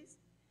families,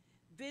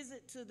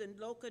 visit to the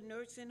local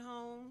nursing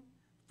home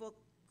for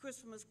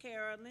Christmas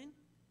caroling,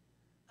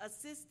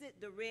 assisted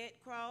the Red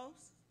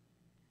Cross,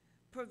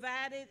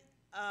 provided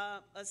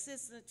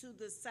assistance to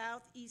the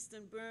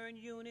Southeastern Burn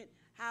Unit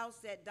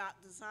housed at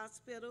Doctors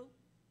Hospital,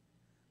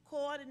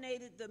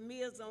 coordinated the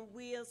Meals on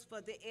Wheels for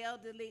the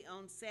elderly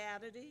on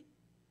Saturday,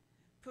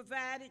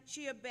 provided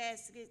cheer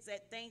baskets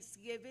at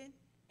Thanksgiving,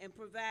 and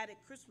provided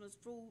Christmas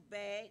food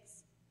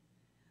bags.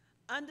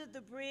 Under the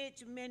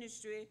Bridge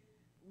Ministry,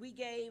 we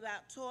gave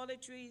out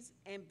toiletries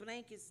and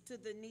blankets to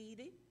the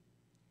needy.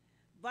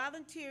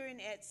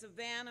 Volunteering at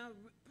Savannah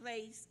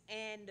Place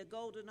and the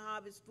Golden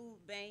Harvest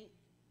Food Bank,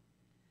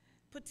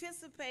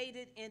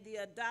 participated in the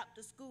Adopt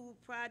a School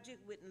project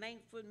with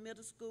Langford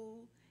Middle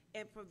School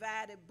and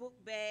provided book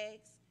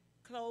bags,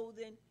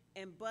 clothing,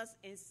 and bus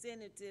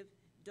incentive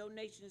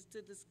donations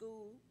to the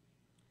school,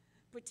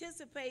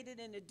 participated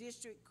in the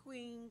District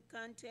Queen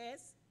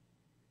contest,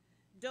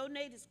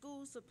 donated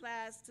school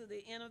supplies to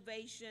the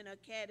Innovation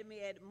Academy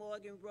at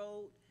Morgan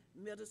Road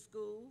Middle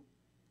School,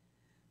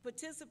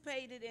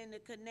 participated in the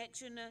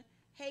Connection of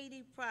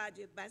Haiti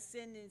project by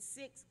sending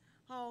 6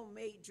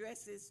 homemade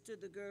dresses to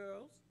the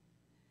girls.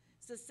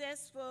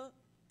 Successful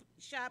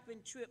shopping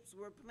trips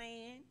were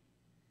planned,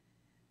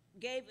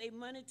 gave a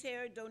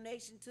monetary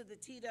donation to the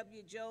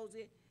T.W.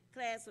 Josie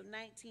class of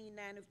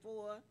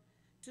 1994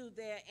 to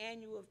their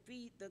annual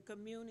Feed the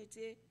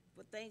Community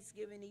for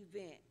Thanksgiving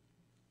event.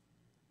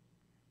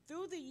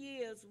 Through the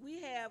years,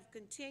 we have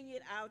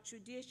continued our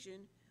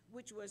tradition,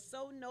 which was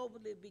so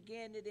nobly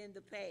began it in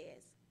the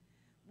past.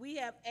 We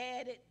have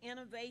added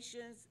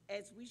innovations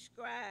as we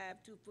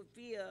strive to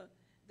fulfill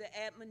the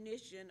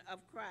admonition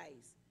of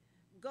Christ.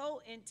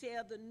 Go and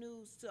tell the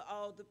news to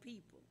all the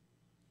people.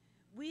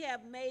 We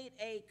have made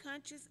a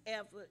conscious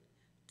effort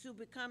to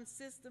become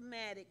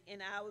systematic in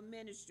our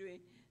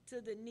ministry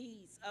to the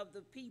needs of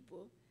the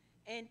people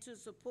and to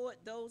support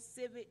those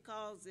civic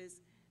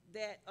causes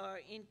that are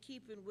in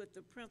keeping with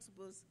the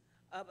principles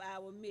of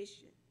our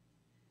mission.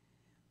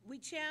 We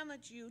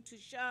challenge you to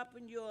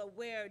sharpen your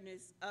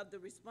awareness of the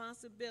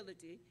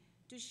responsibility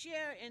to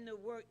share in the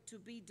work to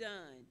be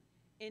done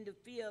in the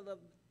field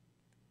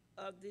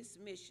of this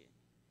mission.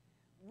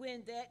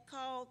 When that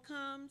call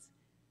comes,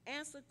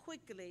 answer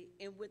quickly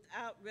and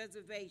without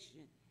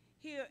reservation.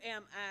 Here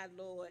am I,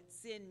 Lord,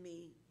 send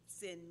me,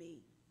 send me.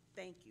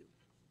 Thank you.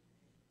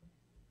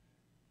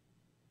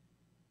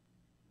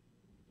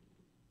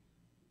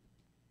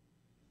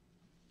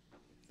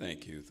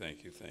 Thank you,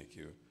 thank you, thank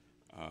you.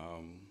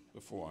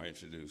 Before I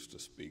introduce the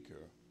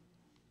speaker,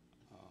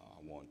 I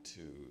want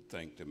to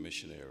thank the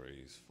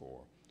missionaries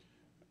for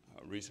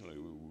recently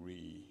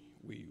we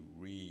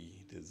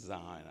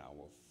redesigned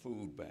our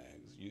food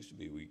bags. It used to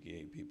be we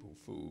gave people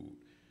food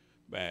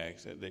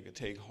bags that they could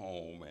take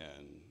home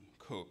and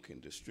cook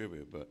and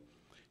distribute, but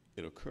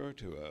it occurred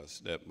to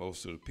us that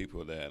most of the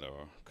people that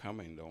are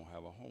coming don't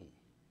have a home.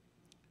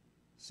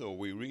 So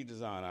we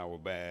redesigned our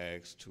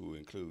bags to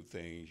include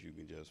things you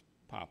can just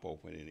pop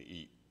open and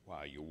eat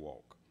while you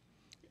walk.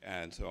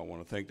 And so I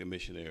want to thank the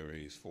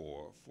missionaries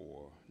for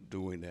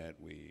doing that.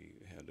 We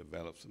have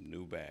developed some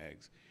new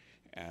bags.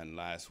 And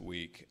last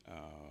week,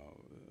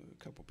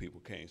 a couple people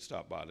came,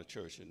 stopped by the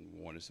church and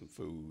wanted some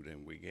food,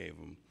 and we gave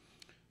them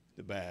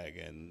the bag.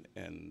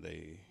 And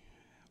they,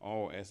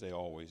 as they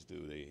always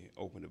do, they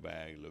opened the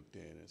bag, looked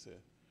in, and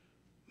said,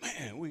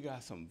 "Man, we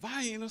got some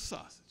Vienna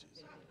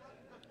sausages."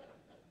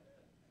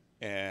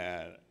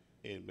 And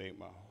it made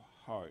my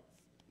heart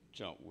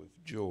jump with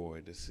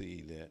joy to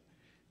see that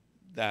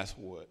that's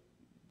what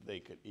they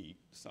could eat,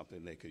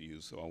 something they could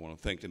use. So I want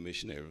to thank the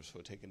missionaries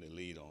for taking the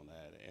lead on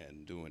that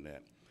and doing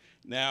that.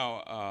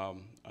 Now,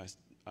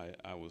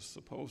 I was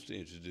supposed to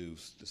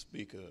introduce the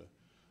speaker,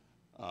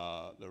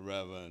 the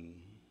Reverend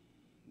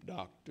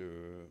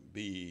Dr.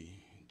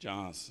 B.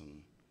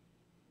 Johnson,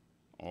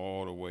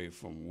 all the way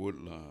from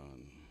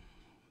Woodlawn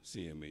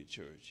CME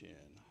Church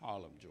in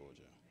Harlem,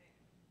 Georgia.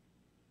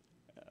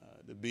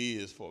 The B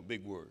is for a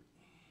big word.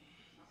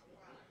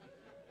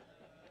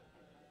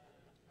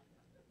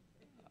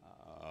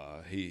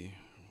 He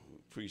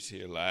preached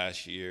here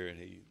last year, and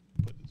he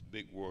put this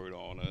big word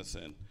on us,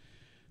 and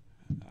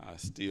I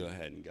still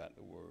hadn't got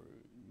the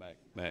word,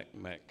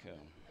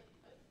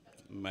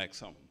 Mac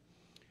something.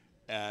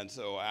 And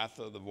so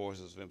after the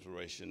voices of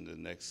inspiration, the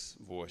next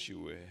voice you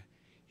will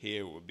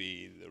hear will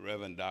be the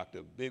Reverend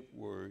Dr. Big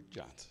Word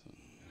Johnson.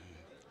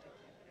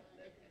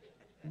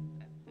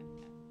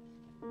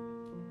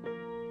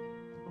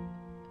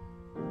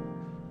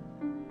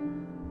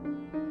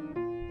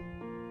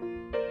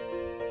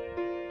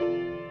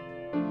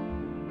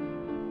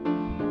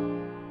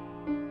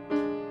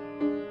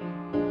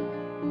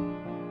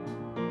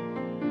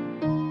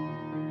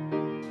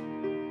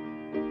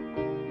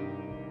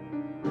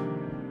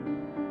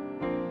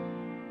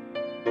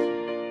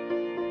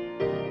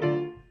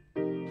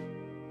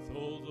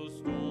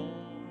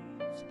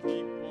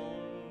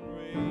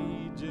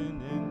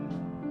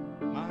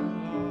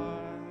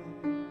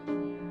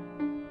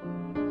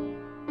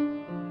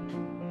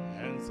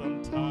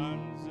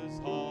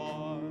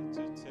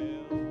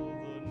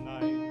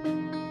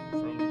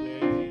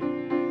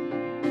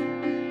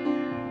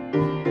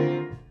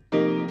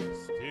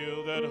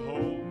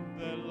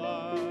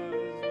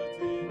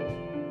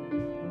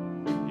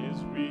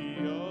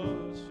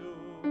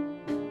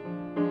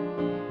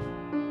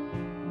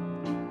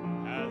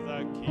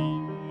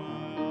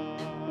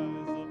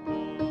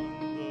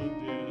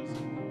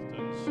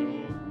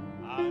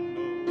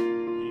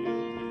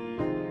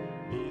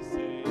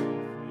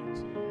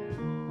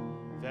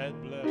 That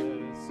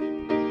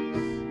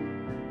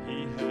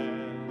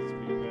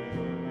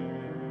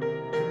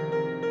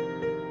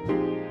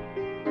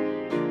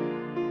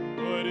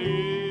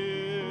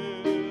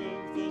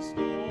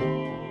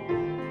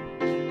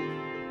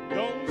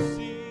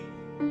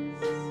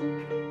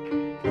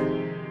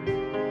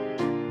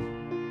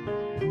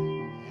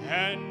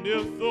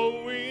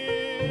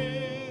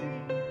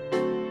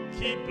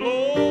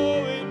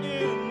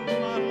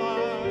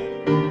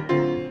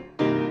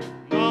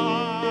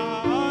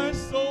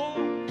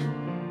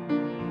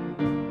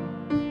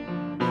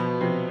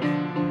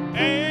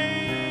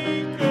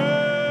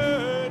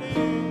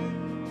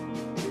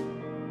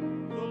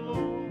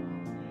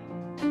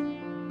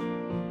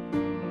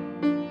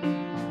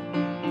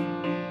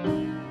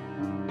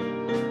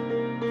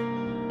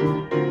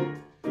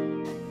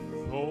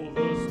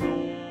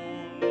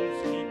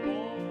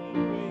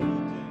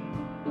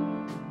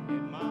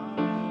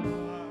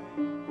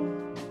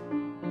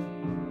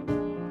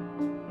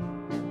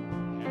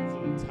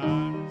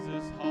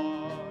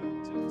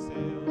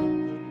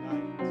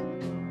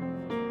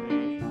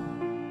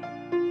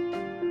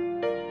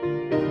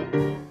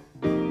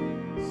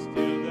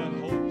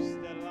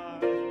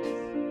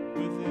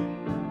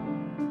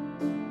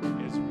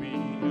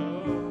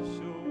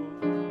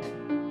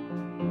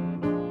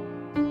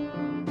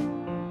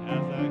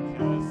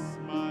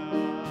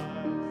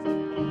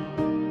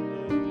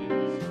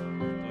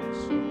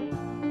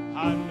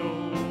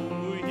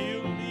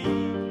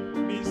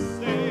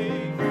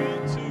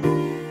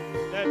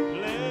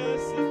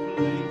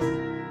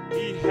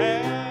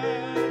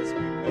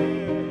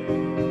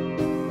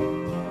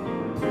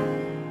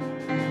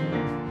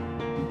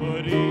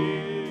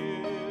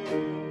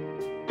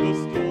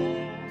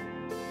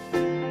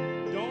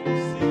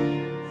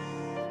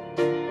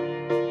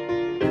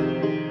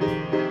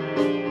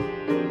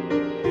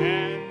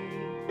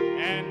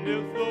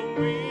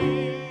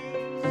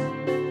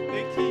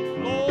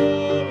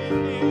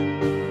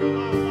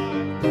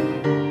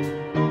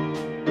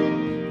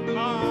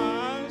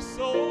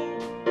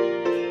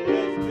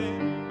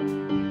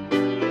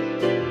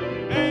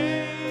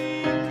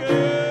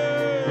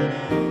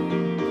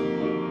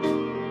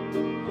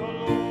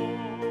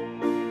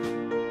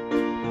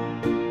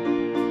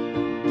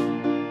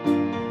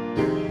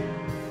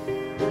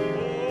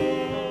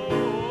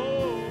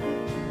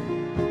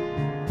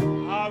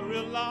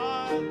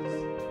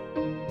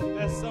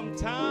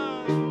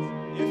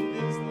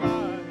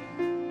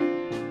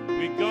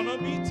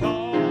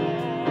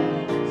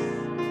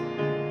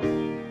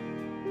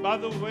by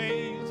the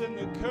waves and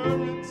the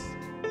currents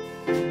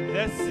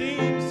that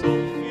seem so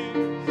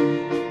fierce.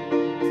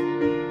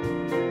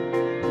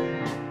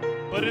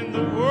 But in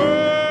the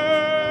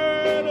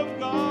Word of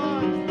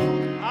God,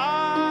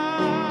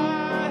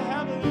 I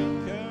have an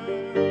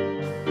anchor,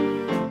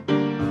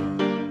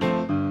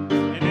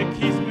 and it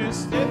keeps me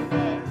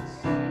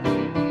steadfast,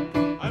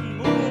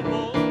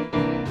 unmovable,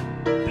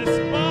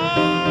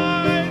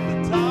 despite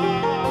the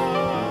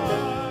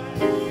tide.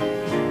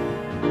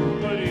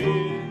 But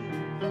if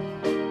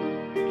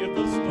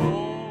the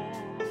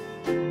storm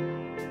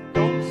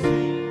don't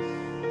cease,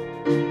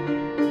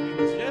 and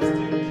just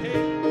in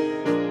case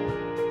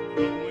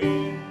the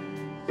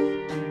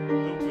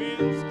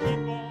winds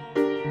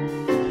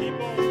keep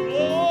on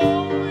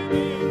blowing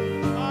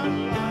in my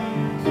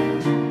life,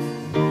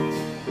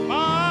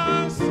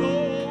 my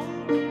soul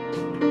will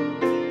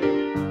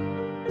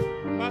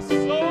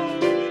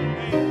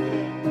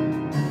anchor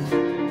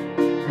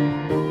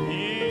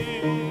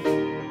in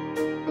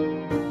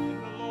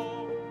the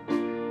Lord.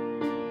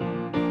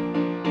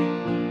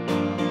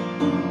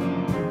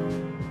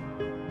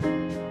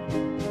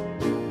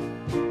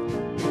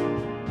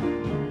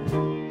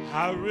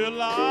 I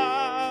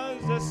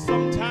realize that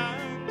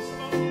sometimes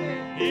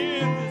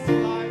in this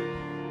life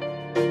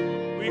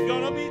we're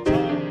gonna be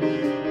tossed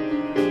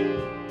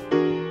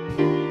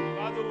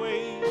by the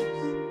waves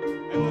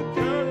and the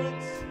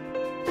currents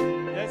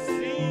that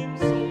seem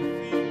so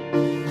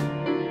fierce.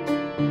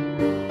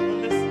 But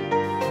listen,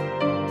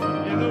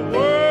 in the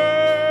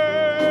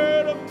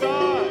Word of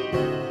God,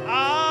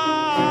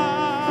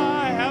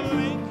 I have an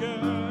anchor,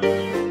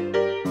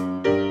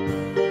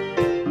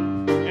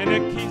 and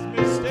it keeps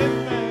me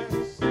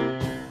steadfast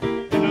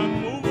and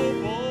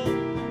unmovable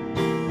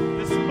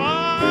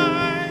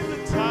despite the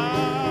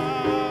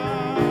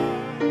tide.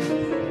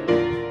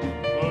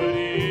 But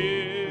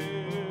if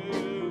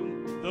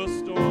the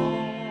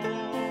storm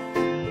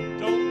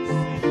don't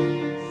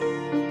cease,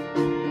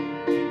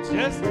 and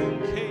just in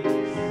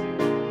case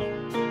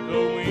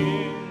the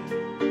wind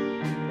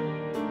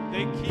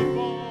they keep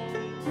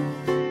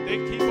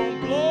on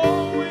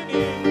blowing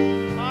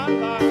in my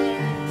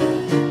life,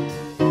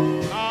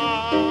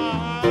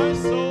 my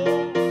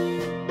soul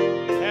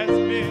has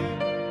been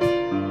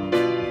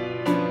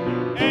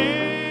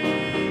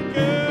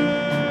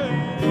anchored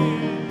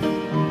in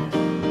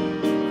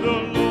the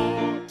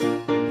Lord.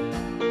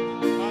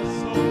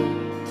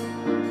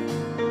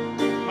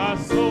 My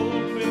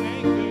soul's been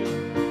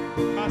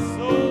anchored. My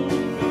soul's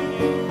been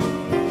anchored.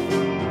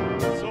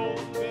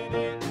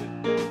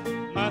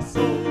 My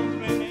soul's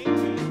been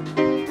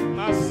anchored.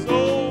 My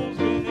soul's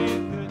been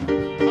anchored.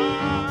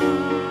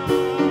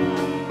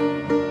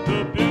 The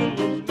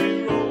billows may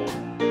roll,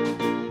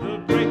 the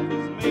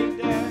breakers may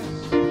dash.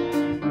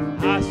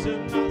 I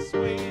should not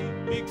sway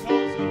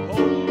because it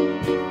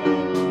holds me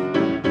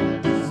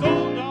fast. So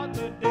not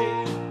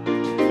today.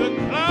 The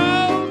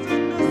clouds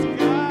in the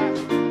sky,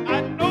 I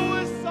know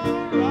it's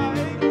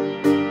alright.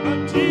 But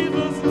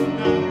Jesus is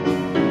not,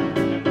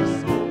 and my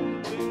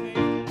soul's been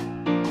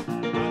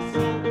anchored. My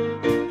soul's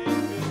been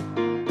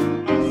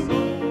anchored. My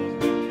soul's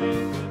been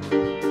anchored.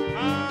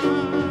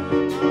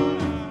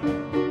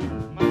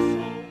 My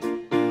soul,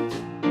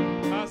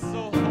 my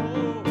soul,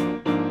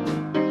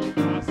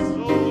 my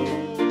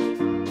soul's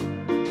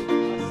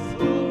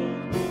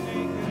been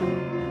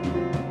anchored.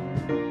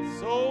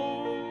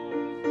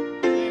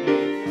 Soul's been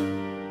anchored.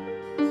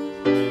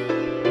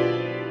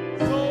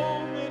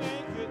 Soul's been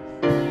anchored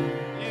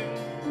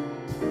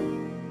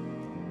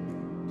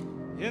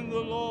in the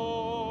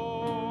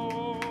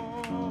Lord.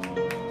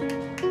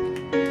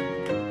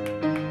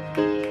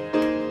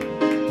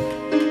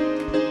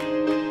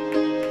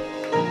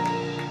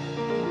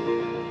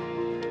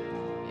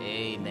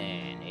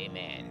 Amen.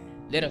 Amen.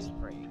 Let us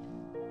pray.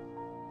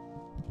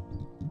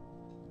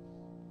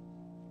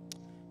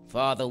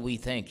 Father, we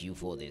thank you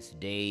for this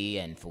day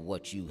and for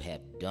what you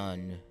have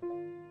done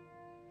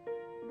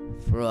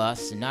for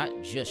us, not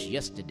just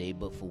yesterday,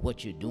 but for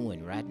what you're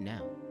doing right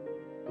now.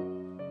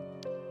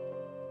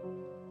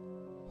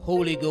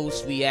 Holy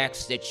Ghost, we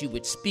ask that you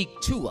would speak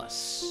to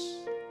us.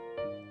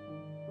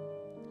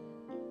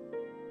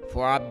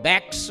 For our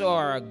backs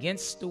are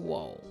against the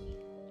wall.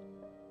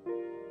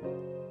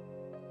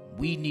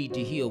 We need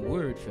to hear a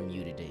word from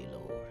you today,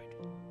 Lord.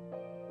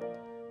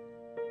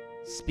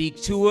 Speak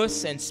to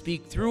us and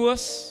speak through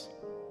us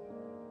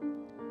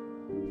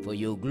for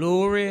your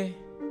glory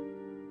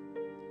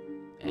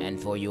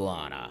and for your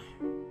honor.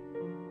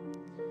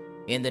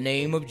 In the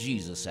name of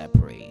Jesus, I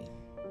pray.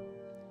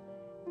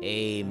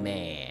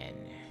 Amen.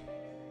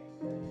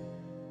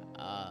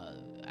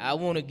 I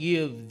want to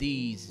give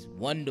these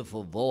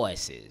wonderful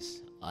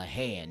voices a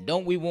hand.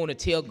 Don't we want to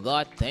tell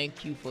God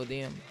thank you for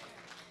them?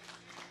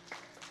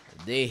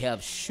 They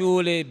have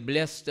surely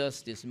blessed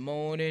us this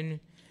morning.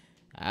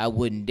 I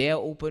wouldn't dare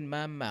open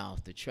my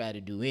mouth to try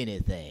to do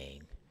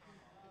anything.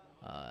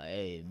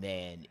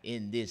 Amen.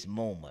 In this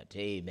moment.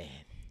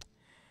 Amen.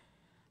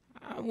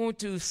 I want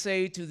to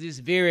say to this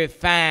very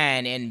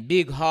fine and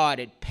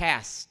big-hearted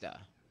pastor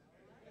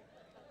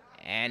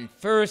and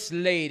First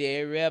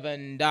Lady,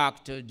 Reverend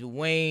Dr.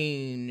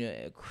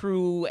 Dwayne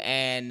Crew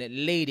and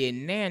Lady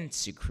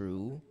Nancy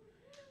Crew,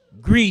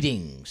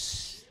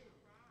 greetings.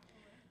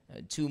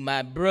 To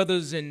my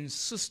brothers and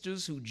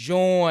sisters who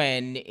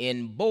join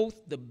in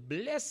both the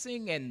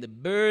blessing and the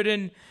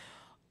burden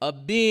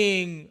of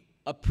being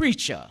a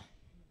preacher,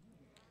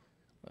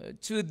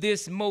 to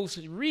this most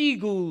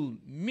regal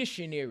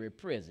missionary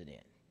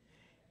president,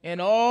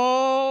 and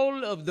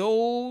all of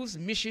those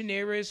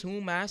missionaries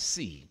whom I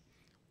see,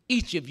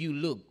 each of you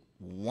look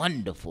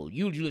wonderful.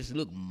 You just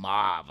look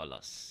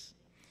marvelous.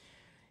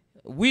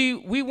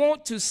 We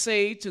want to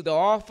say to the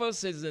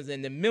officers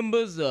and the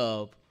members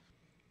of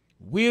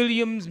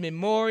Williams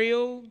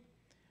Memorial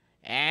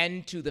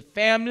and to the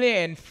family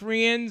and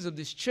friends of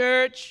this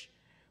church,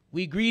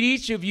 we greet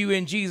each of you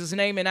in Jesus'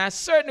 name, and I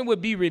certainly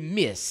would be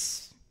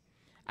remiss.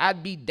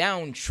 I'd be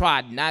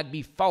downtrodden. I'd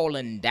be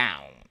falling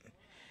down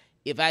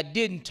if I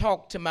didn't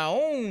talk to my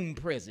own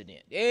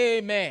president.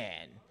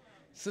 Amen.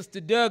 Sister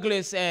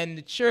Douglas and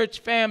the church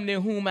family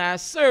whom I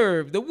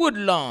serve, the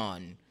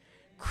Woodlawn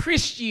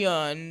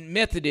Christian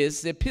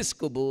Methodist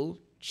Episcopal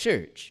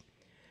Church.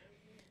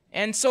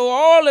 And so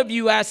all of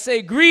you, I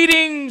say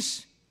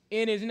greetings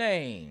in his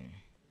name.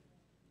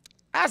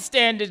 I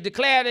stand to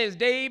declare, as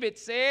David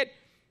said,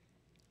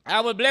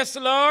 I will bless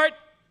the Lord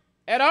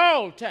at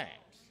all times.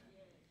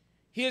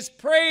 His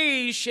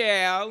praise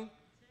shall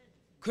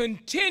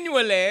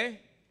continually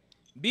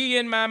be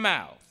in my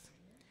mouth.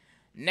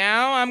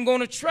 Now I'm going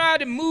to try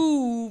to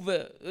move,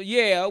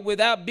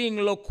 without being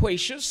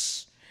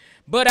loquacious,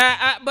 but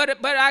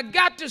I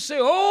got to say,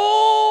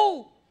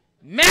 oh,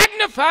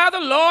 magnify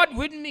the Lord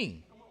with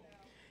me,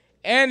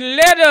 and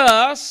let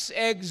us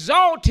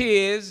exalt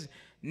his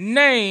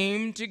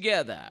name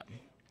together.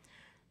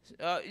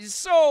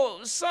 So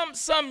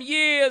some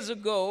years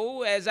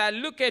ago, as I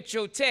look at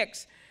your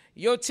text,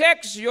 your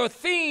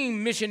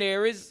theme,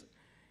 missionaries,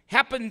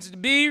 happens to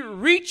be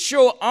reach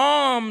your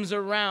arms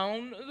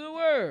around the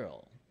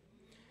world.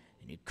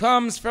 And it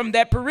comes from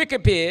that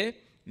pericope,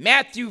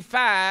 Matthew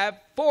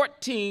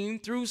 5:14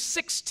 through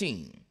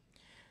 16.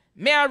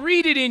 May I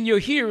read it in your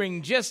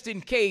hearing just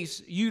in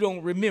case you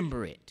don't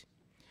remember it?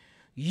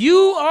 You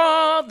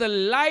are the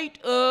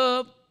light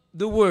of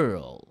the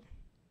world.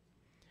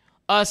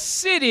 A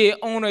city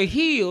on a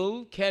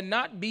hill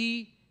cannot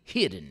be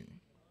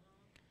hidden,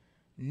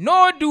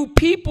 nor do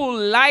people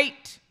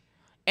light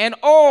an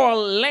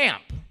oil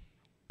lamp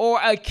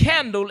or a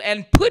candle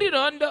and put it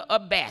under a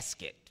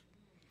basket,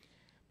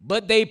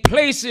 but they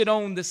place it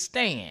on the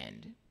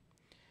stand,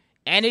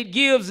 and it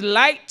gives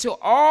light to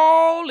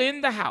all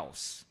in the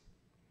house.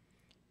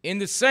 In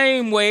the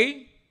same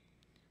way,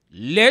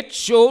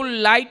 let your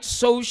light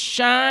so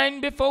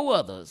shine before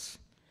others,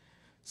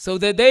 so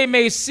that they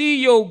may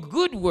see your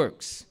good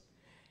works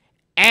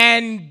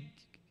and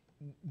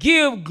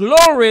give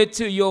glory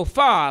to your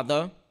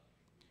Father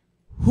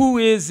who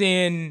is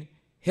in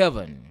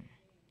heaven.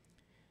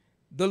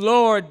 The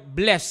Lord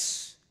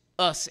bless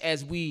us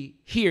as we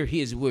hear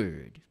his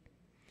word.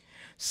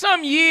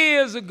 Some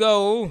years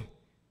ago,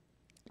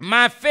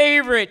 my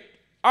favorite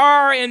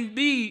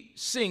R&B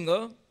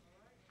singer,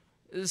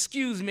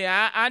 excuse me,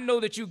 I know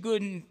that you're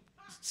good and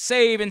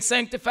saved and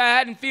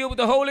sanctified and filled with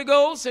the Holy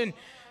Ghost, and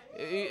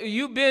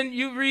you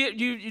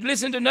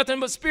listen to nothing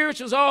but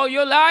spirituals all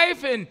your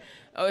life and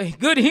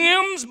good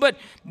hymns, but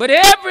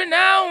every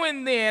now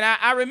and then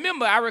I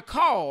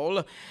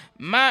recall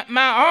my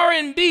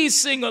R&B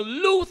singer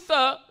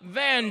Luther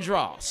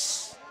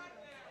Vandross,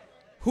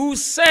 who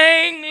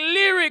sang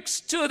lyrics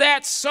to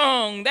that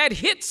song, that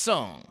hit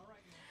song,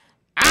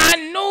 I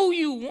Know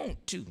You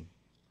Want To.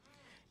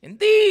 And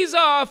these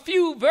are a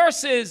few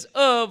verses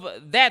of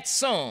that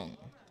song.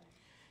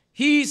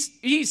 He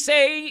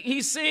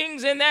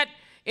sings in that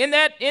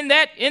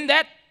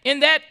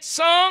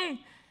song,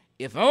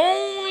 if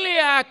only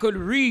I could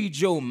read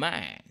your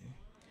mind,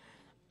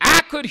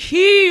 I could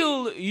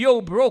heal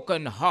your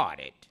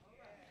brokenhearted,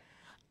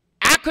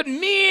 I could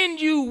mend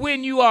you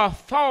when you are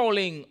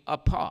falling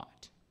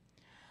apart.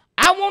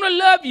 I want to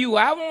love you,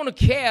 I want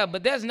to care,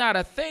 but there's not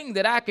a thing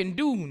that I can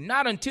do,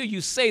 not until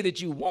you say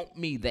that you want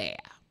me there,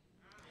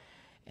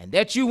 and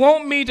that you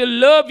want me to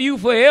love you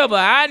forever.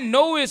 I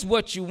know it's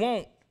what you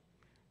want,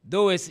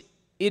 though it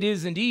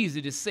isn't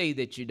easy to say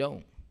that you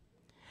don't.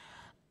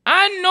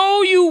 I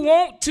know you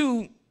want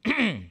to,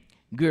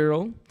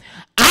 girl.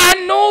 I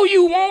know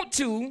you want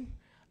to.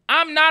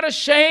 I'm not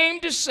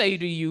ashamed to say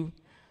to you,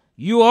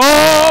 you're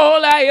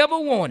all I ever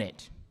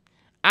wanted.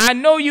 I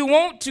know you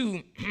want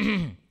to,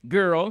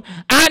 girl.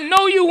 I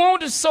know you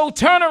want to, so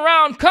turn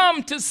around,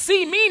 come to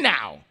see me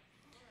now.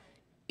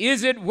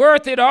 Is it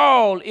worth it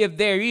all if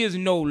there is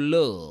no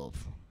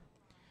love?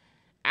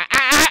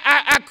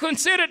 I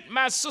considered,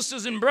 my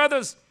sisters and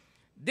brothers,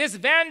 this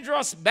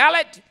Vandross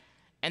ballad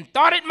and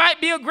thought it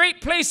might be a great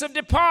place of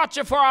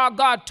departure for our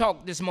God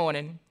talk this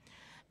morning.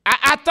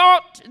 I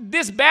thought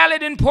this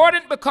ballad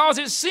important because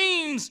it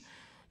seems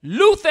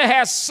Luther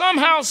has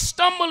somehow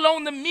stumbled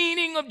on the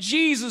meaning of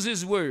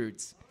Jesus'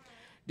 words,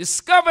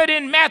 discovered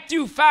in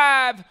Matthew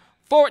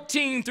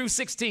 5:14 through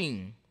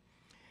 16.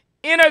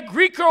 In a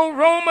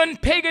Greco-Roman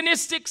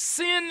paganistic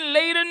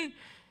sin-laden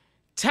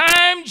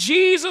time,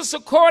 Jesus,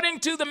 according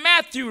to the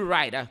Matthew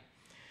writer,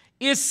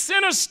 is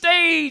center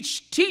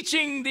stage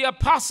teaching the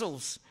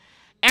apostles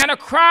and a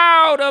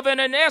crowd of an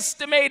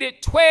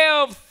estimated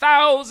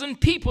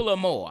 12,000 people or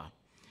more,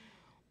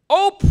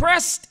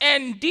 oppressed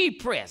and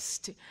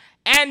depressed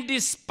and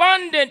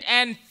despondent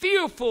and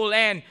fearful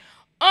and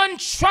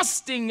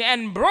untrusting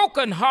and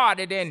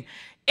brokenhearted and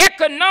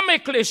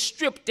economically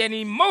stripped and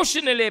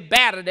emotionally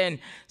battered and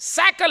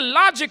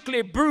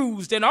psychologically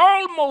bruised and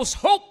almost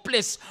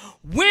hopeless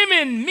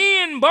women,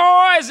 men,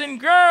 boys, and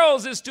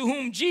girls is to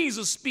whom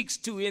Jesus speaks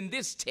to in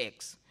this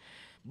text.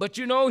 But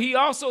you know, he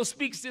also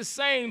speaks the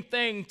same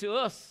thing to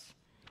us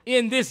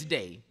in this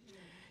day.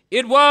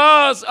 It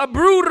was a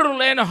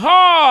brutal and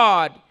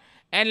hard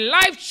and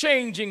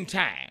life-changing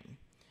time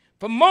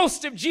for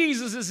most of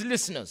Jesus'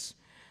 listeners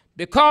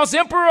because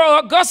Emperor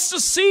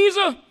Augustus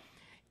Caesar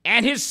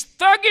and his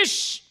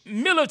thuggish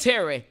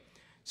military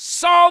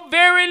saw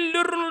very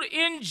little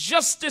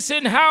injustice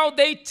in how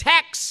they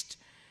taxed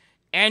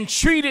and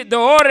treated the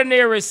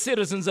ordinary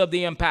citizens of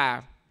the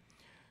empire.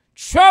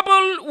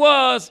 Trouble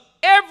was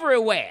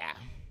everywhere.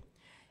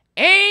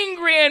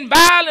 Angry and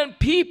violent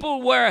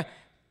people were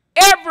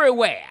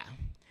everywhere.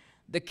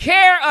 The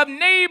care of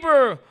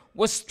neighbor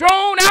was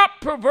thrown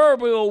out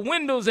proverbial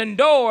windows and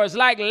doors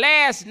like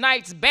last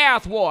night's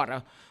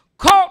bathwater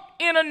caught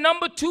in a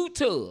number 2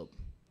 tub.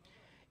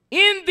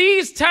 In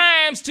these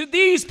times, to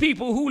these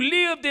people who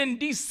lived in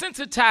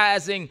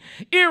desensitizing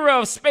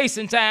era of space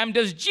and time,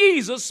 does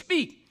Jesus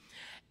speak.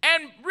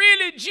 And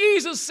really,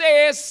 Jesus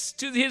says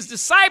to his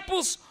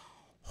disciples,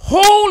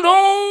 hold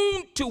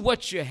on to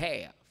what you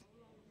have.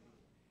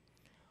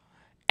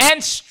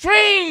 And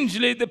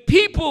strangely, the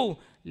people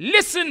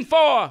listen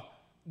for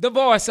the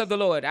voice of the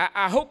Lord.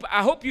 I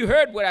hope you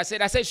heard what I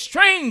said. I said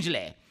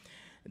strangely.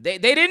 They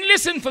didn't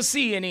listen for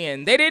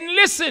CNN. They didn't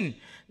listen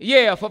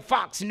for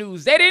Fox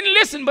News. They didn't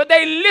listen, but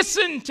they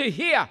listened to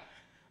hear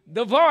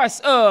the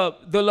voice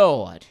of the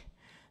Lord.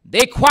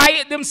 They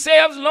quiet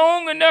themselves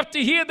long enough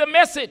to hear the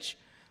message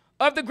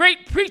of the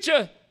great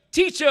preacher,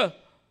 teacher,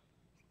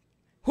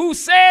 who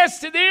says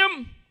to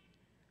them,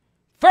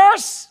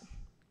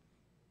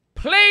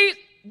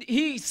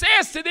 he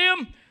says to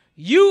them,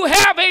 you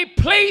have a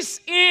place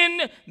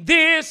in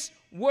this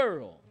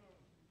world.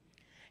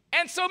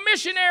 And so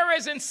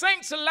missionaries and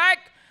saints alike,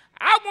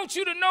 I want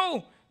you to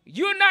know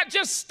you're not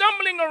just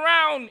stumbling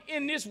around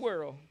in this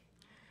world.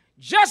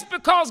 Just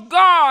because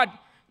God,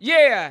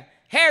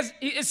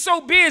 is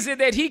so busy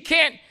that he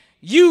can't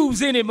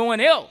use anyone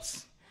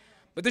else.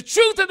 But the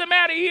truth of the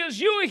matter is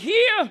you're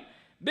here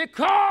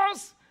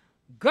because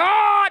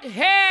God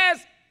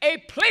has a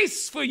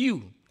place for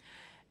you.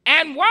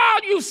 And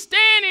while you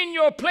stand in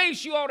your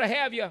place, you ought to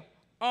have your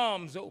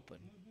arms open.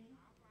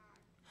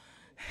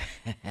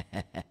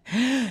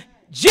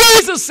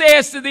 Jesus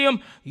says to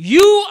them,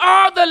 you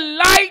are the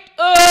light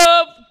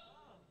of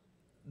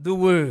the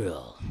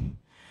world.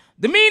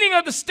 The meaning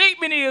of the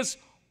statement is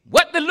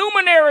what the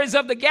luminaries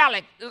of the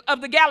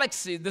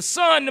galaxy, the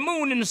sun, the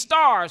moon, and the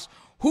stars,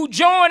 who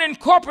join in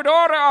corporate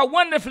order are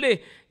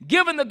wonderfully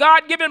given the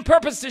God-given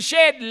purpose to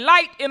shed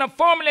light in a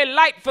formerly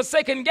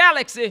light-forsaken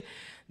galaxy.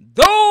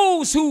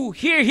 Those who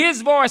hear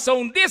his voice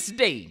on this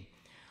day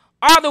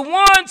are the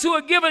ones who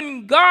are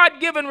given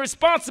God-given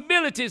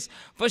responsibilities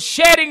for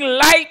shedding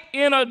light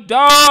in a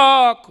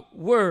dark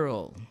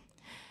world.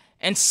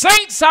 And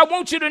saints, I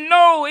want you to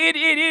know it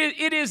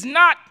is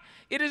not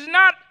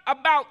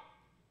about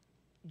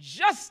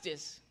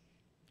justice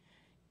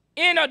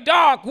in a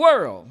dark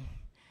world.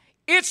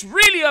 It's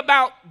really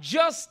about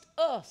just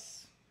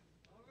us.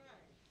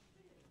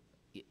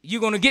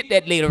 You're going to get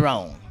that later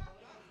on.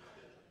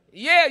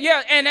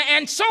 Yeah.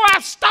 And so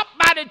I've stopped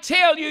by to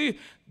tell you,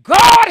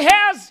 God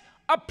has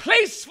a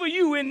place for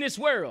you in this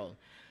world.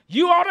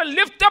 You ought to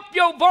lift up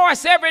your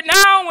voice every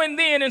now and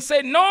then and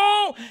say,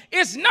 no,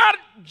 it's not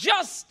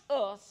just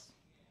us,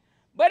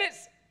 but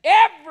it's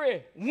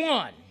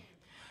everyone.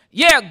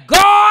 Yeah,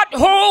 God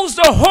holds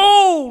the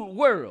whole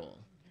world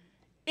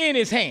in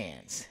his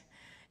hands.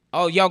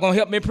 Oh, y'all gonna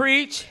help me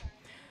preach?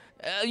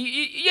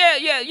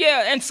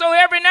 Yeah. And so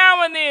every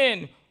now and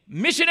then,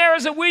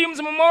 missionaries of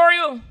Williams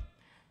Memorial,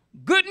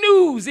 good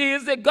news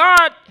is that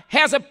God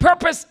has a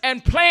purpose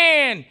and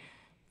plan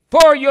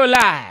for your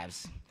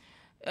lives.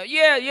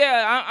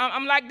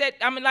 I'm like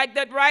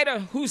that writer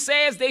who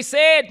says they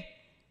said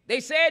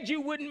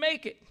you wouldn't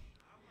make it.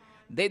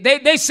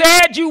 They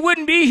said you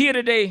wouldn't be here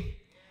today.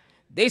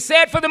 They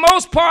said for the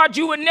most part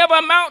you would never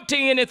amount to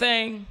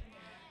anything.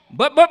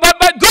 But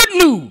good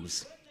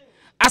news.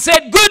 I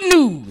said good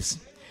news.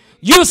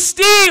 You're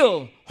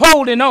still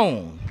holding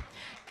on.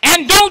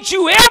 And don't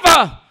you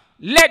ever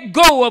let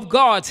go of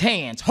God's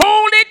hands.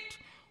 Hold it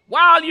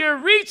while you're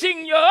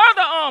reaching your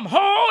other arm.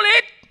 Hold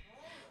it.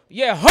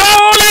 Yeah,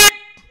 hold it.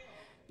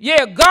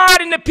 Yeah,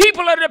 God and the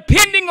people are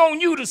depending on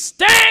you to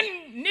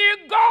stand near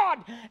God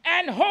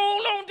and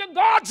hold on to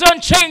God's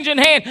unchanging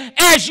hand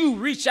as you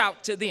reach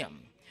out to them.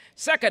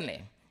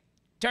 Secondly,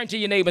 turn to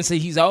your neighbor and say,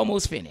 he's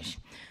almost finished.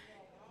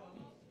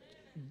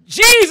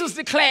 Jesus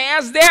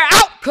declares their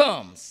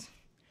outcomes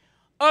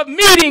of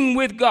meeting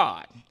with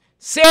God.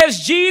 Says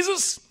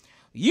Jesus,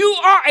 you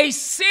are a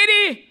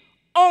city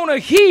on a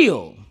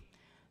hill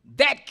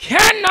that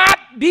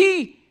cannot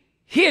be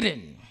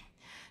hidden.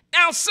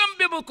 Now, some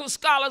biblical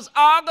scholars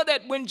argue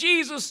that when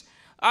Jesus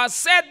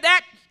said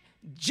that,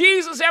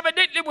 Jesus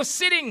evidently was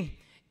sitting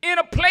in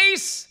a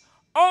place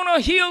on a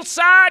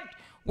hillside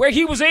where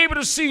he was able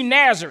to see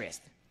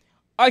Nazareth,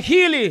 a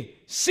hilly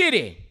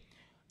city,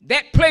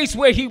 that place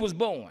where he was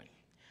born.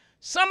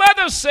 Some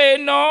others say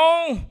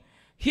no,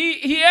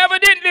 he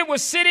evidently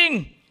was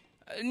sitting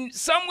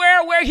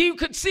somewhere where he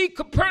could see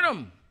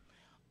Capernaum,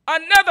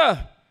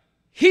 another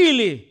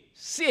hilly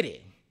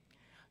city.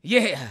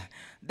 Yeah,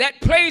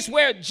 that place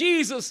where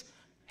Jesus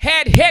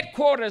had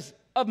headquarters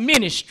of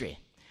ministry.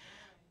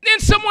 Then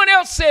someone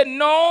else said,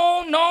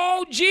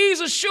 no,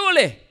 Jesus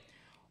surely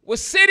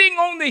was sitting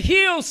on the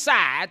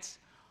hillsides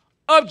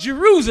of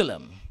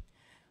Jerusalem,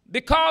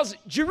 because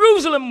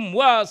Jerusalem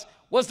was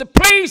the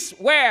place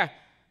where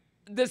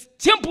the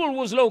temple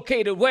was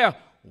located, where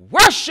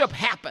worship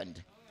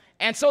happened.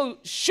 And so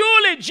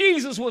surely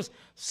Jesus was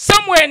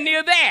somewhere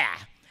near there.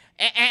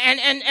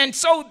 And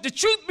so the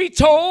truth be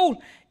told,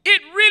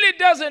 it really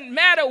doesn't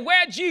matter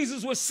where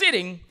Jesus was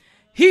sitting.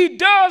 He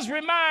does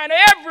remind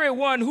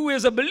everyone who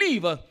is a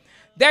believer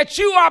that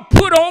you are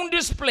put on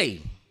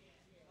display.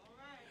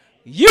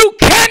 You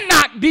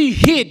cannot be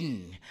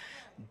hidden.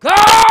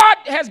 God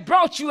has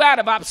brought you out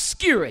of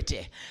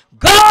obscurity.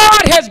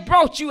 God has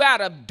brought you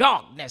out of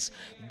darkness.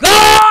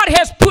 God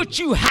has put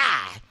you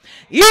high.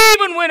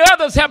 Even when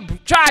others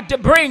have tried to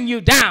bring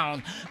you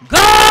down,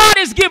 God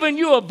has given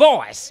you a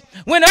voice.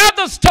 When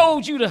others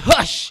told you to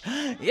hush,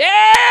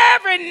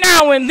 every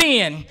now and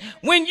then,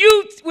 when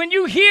you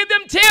hear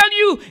them tell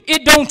you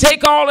it don't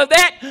take all of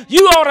that,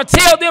 you ought to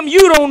tell them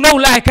you don't know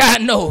like I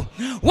know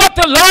what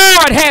the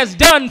Lord has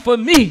done for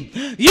me.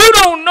 You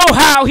don't know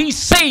how he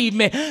saved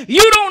me.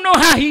 You don't know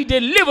how he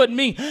delivered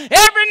me.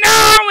 Every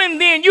now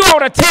and then you ought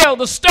to tell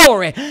the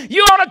story.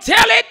 You ought to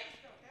tell it.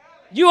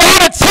 You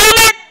ought to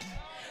tell it.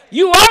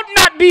 You ought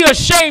not be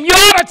ashamed. You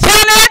ought to tell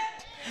it.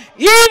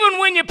 Even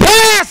when you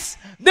pass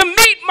the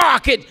meat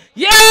market,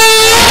 you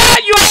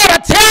ought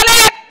to tell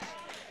it.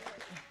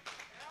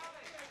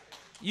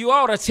 You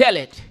ought to tell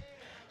it.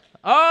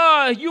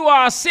 You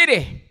are a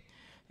city,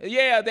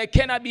 that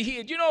cannot be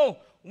hid. You know,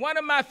 one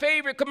of my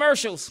favorite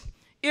commercials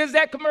is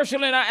that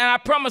commercial, and I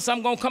promise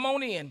I'm going to come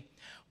on in.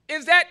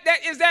 Is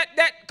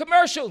that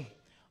commercial,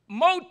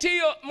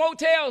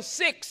 Motel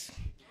 6,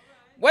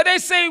 where they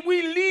say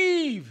we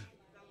leave.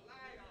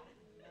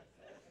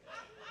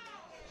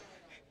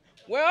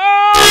 Well,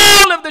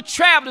 all of the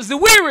travelers, the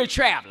weary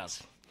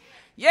travelers,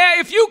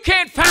 if you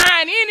can't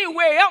find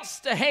anywhere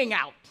else to hang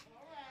out,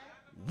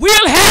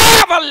 we'll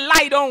have a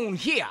light on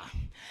here.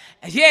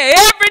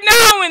 Every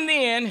now and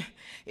then,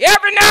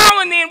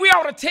 we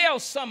ought to tell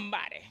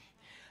somebody.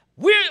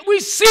 We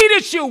see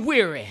that you're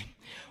weary.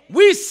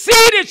 We see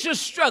that you're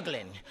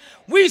struggling.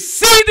 We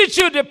see that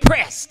you're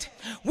depressed.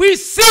 We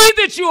see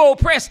that you're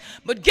oppressed.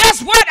 But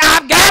guess what?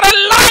 I've got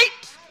a light.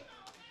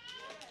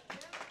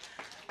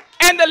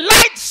 And the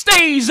light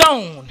stays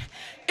on.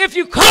 If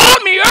you call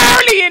me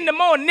early in the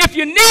morning, if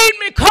you need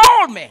me,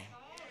 call me.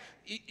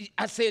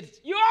 I said,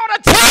 you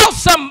ought to tell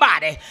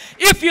somebody.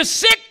 If you're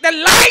sick, the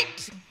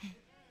light.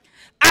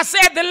 I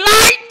said the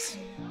light.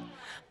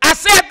 I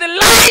said the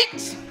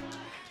light.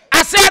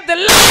 I said the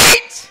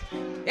light.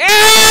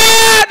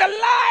 Yeah, the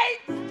light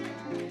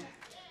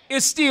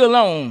is still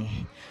on.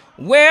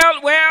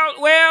 Well,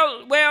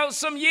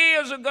 some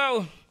years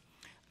ago,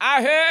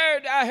 I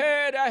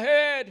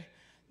heard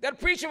that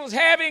preacher was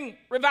having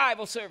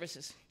revival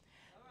services.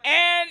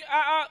 And,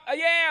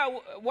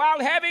 while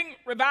having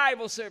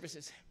revival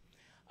services,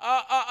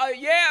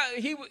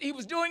 he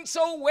was doing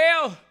so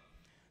well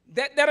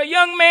that a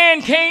young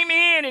man came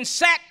in and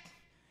sat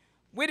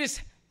with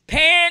his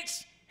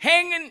pants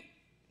hanging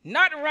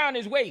not around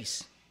his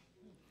waist.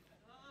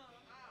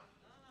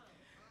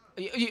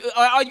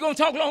 Are you going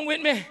to talk along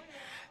with me?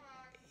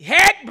 He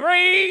had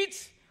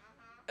braids,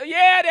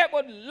 that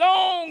were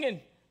long and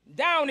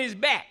down his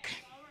back.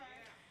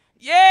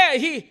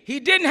 He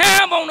didn't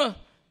have on a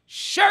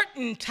shirt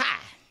and tie.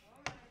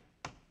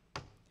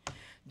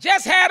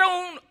 Just had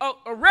on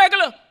a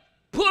regular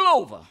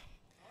pullover.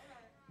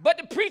 But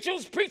the preacher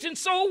was preaching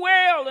so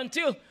well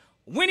until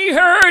when he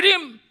heard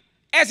him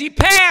as he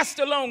passed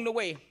along the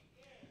way,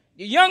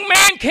 the young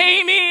man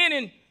came in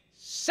and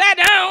sat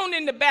down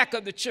in the back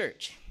of the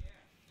church.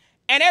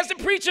 And as the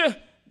preacher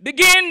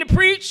began to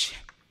preach,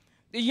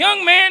 the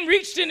young man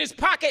reached in his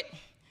pocket,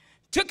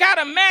 took out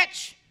a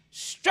match,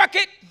 struck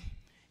it,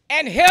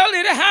 and held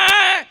it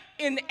high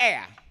in the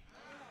air.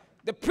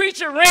 The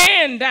preacher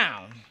ran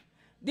down.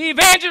 The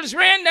evangelist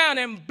ran down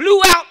and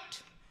blew out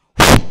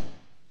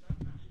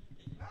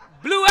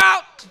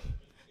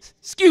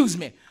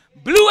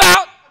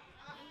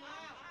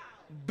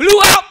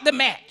the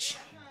match.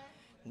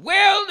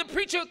 Well, the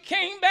preacher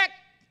came back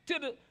to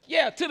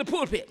the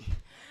pulpit.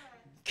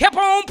 Kept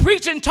on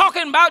preaching,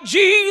 talking about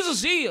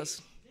Jesus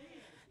is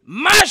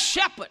my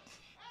shepherd.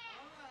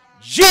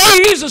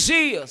 Jesus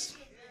is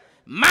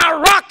my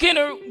rock in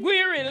a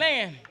weary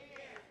land.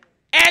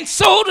 And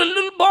so the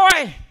little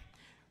boy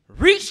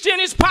reached in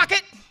his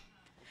pocket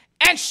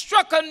and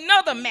struck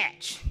another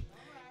match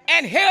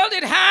and held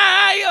it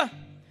higher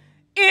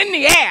in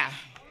the air.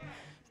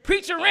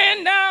 Preacher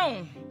ran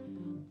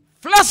down,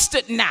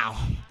 flustered now,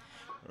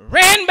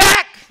 ran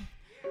back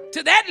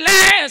to that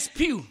last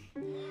pew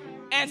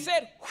and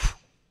said,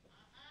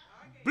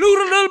 blew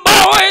the little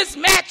boy's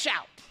match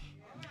out.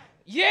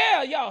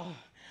 Yeah, y'all.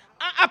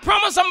 I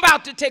promise I'm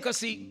about to take a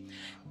seat.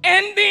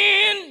 And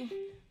then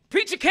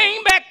preacher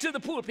came back to the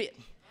pulpit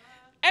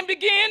and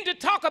began to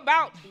talk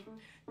about,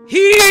 he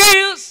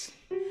is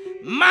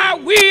my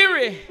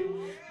weary,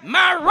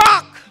 my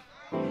rock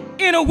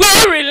in a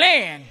weary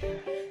land.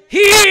 He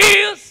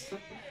is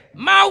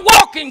my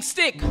walking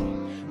stick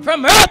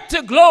from earth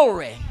to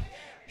glory.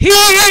 He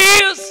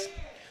is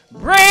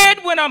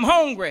bread when I'm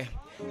hungry,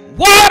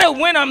 water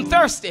when I'm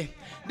thirsty.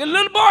 The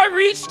little boy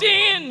reached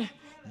in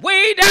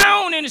way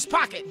down in his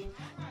pocket,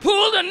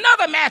 pulled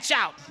another match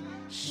out,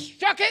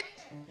 struck it,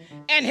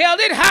 and held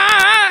it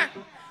high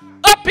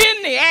up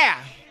in the air.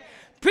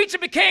 Preacher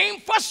became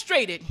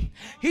frustrated.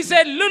 He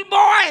said, little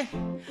boy,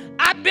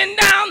 I've been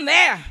down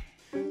there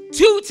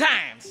 2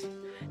 times,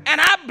 and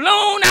I've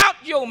blown out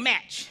your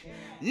match.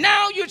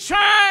 Now you're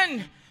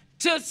trying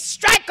to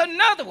strike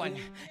another one.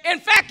 In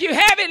fact, you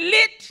have it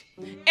lit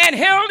and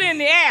held in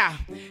the air.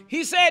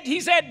 He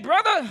said,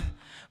 brother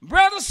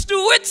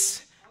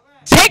Stewart's,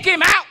 take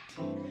him out.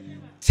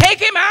 Take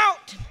him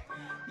out.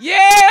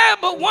 Yeah,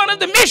 but one of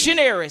the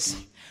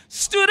missionaries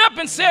stood up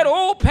and said,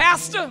 oh,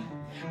 pastor,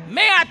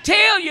 may I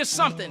tell you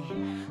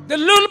something? The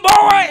little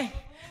boy,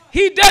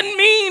 he doesn't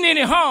mean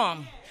any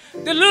harm.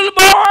 The little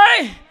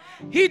boy,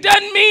 he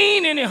doesn't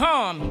mean any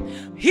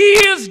harm. He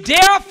is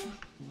deaf.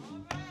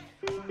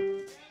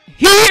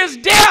 He is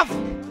deaf,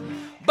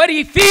 but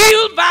he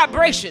feels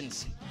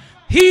vibrations.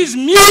 He's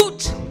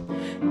mute,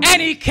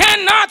 and he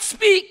cannot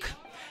speak.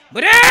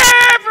 But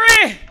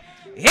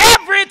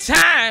every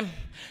time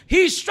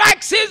he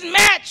strikes his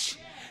match,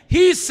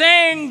 he's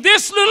saying,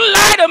 this little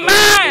light of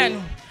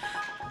mine,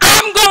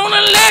 I'm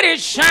gonna let it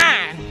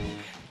shine.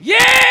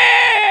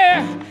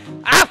 Yeah,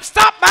 I've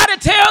stopped by to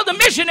tell the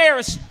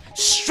missionaries,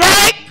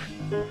 strike,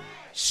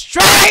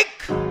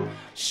 strike,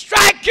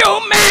 strike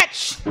your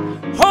match.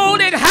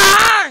 Hold it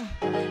high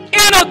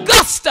in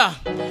Augusta.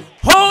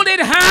 Hold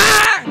it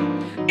high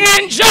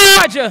in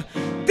Georgia.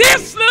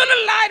 This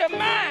little light of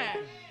mine.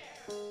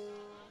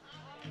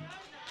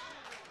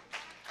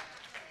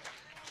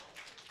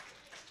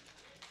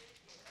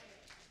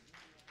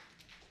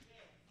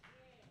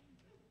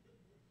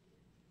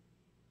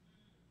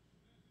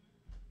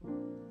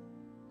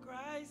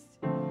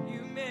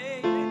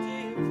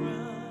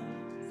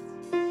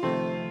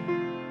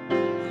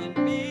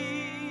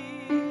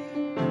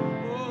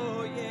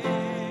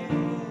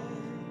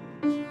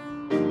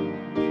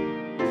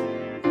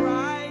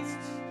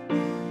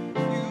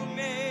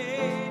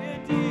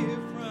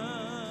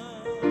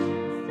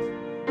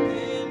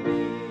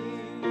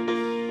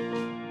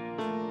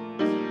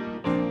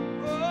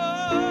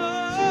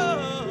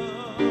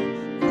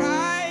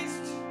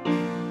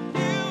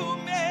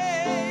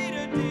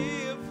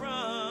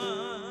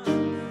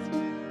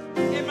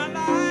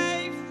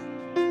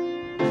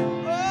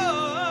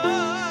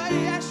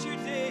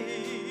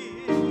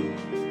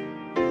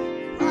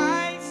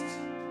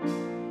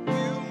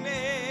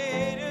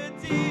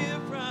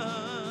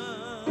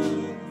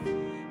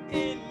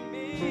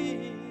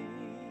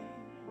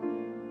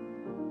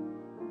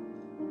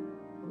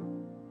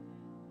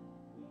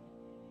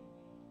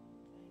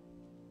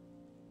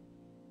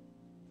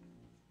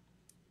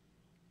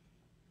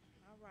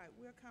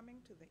 We're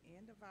coming to the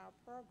end of our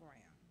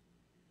program.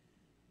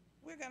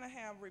 We're going to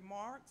have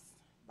remarks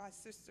by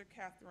Sister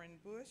Catherine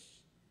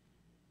Bush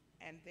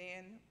and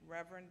then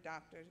Reverend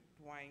Dr.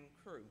 Dwayne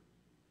Crew.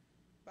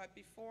 But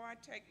before I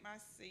take my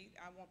seat,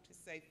 I want to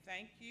say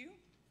thank you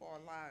for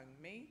allowing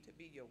me to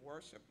be your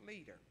worship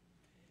leader.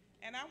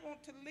 And I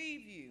want to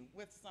leave you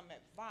with some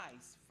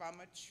advice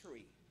from a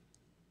tree.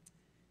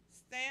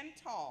 Stand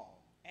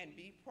tall and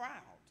be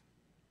proud.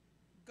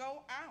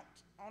 Go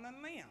out on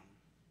a limb.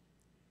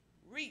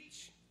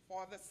 Reach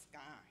for the sky.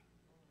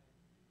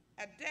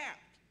 Adapt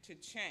to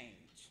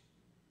change.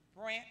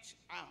 Branch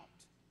out.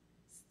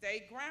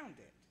 Stay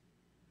grounded.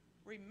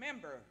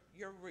 Remember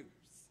your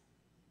roots.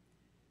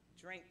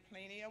 Drink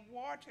plenty of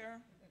water.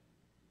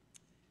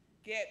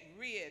 Get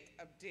rid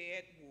of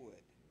dead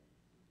wood.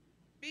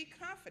 Be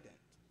confident.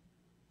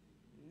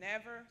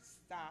 Never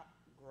stop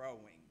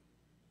growing.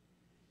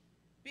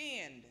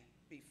 Bend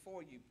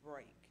before you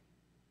break.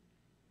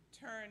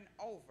 Turn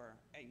over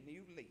a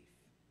new leaf.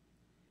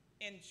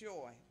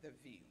 Enjoy the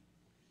view.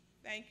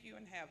 Thank you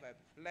and have a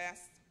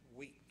blessed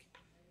week.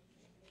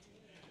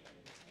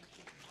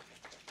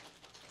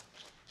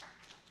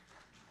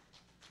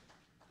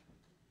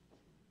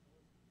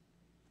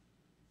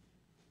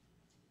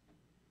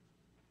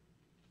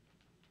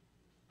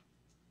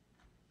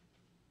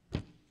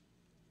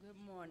 Good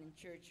morning,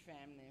 church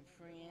family and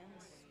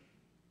friends.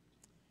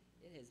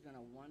 It has been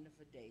a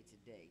wonderful day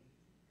today.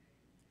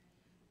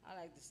 I'd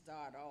like to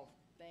start off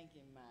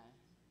thanking my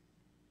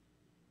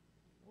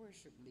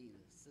worship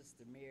leader,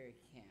 Sister Mary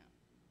Camp,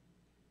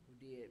 who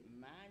did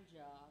my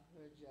job,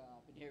 her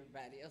job, and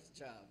everybody else's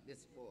job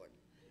this morning.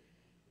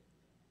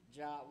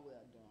 Job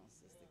well done,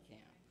 Sister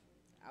Camp.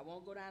 I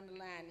won't go down the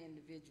line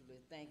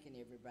individually thanking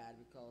everybody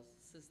because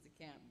Sister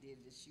Camp did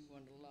it, she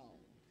went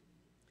alone.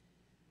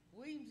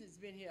 Williams has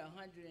been here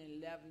 111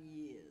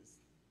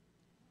 years,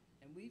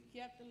 and we've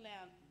kept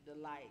the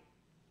light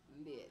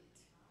lit,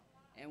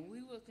 and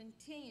we will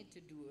continue to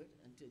do it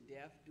until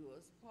death do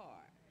us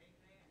part.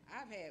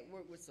 I've had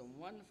work with some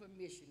wonderful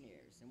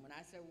missionaries, and when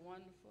I say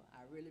wonderful,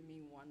 I really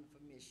mean wonderful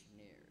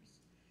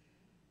missionaries.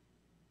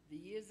 The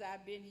years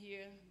I've been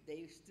here,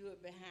 they've stood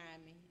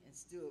behind me and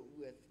stood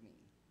with me.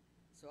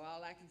 So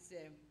all I can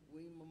say,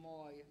 William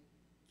Memorial,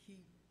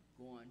 keep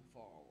going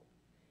forward.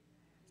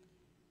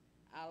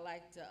 I'd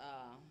like to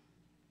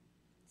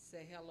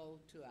say hello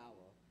to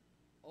our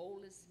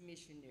oldest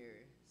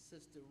missionary,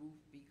 Sister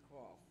Ruth B.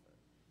 Crawford.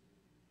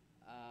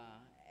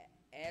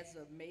 As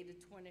of May the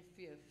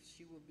 25th,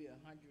 she will be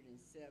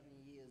 107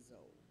 years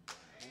old.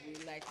 And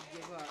we'd like to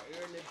give her an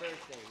early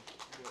birthday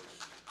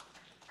wish.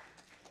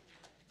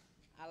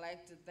 I'd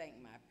like to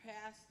thank my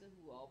pastor,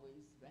 who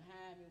always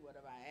behind me.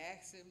 Whatever I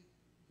ask him,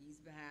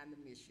 he's behind the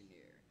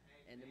missionary,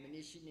 and the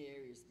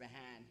missionary is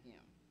behind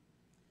him.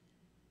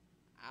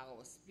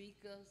 Our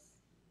speakers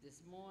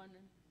this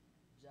morning,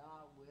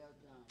 job well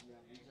done,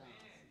 Reverend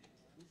Johnson.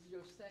 This is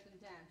your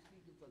second time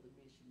speaking for the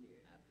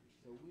missionary,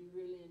 so we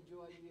really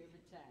enjoy you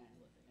every time,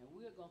 and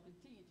we're going to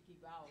continue to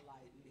keep our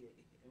light lit,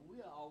 and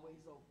we're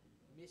always open.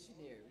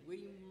 Missionary,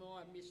 William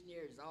Memorial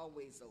Missionary is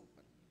always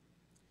open.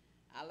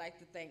 I'd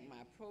like to thank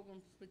my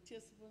program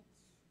participants.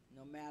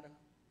 No matter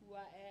who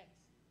I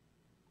asked,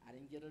 I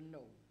didn't get a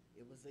no.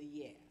 It was a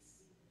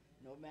yes.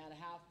 No matter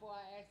how far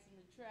I asked them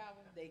to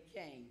travel, they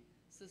came.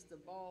 Sister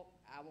Balk,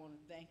 I want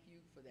to thank you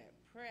for that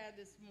prayer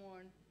this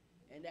morning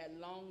and that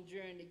long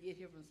journey to get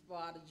here from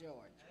Sparta,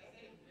 Georgia.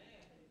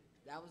 Amen.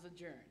 That was a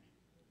journey,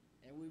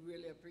 and we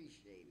really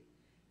appreciate it.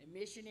 And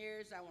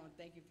missionaries, I want to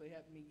thank you for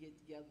helping me get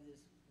together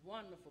this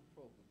wonderful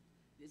program.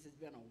 This has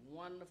been a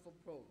wonderful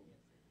program.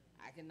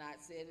 I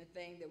cannot say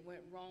anything that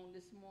went wrong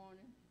this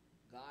morning.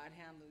 God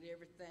handled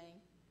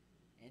everything,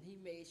 and he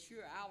made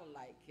sure our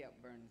light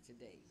kept burning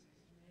today.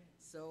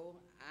 So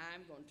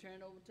I'm going to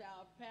turn over to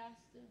our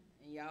pastor,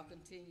 and y'all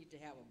continue to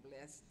have a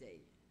blessed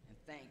day. And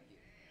thank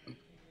you.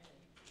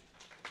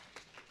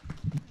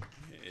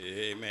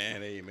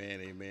 Amen,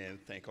 amen, amen.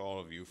 Thank all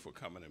of you for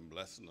coming and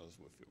blessing us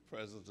with your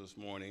presence this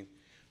morning.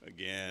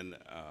 Again,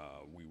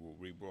 we will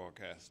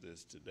rebroadcast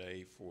this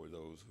today for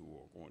those who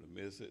are going to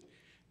miss it.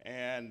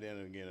 And then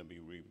again, it'll be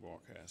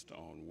rebroadcast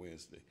on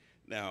Wednesday.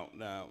 Now,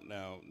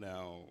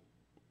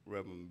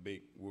 Reverend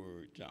Big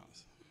Word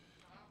Johnson.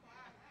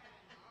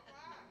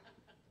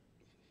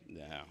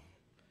 Now,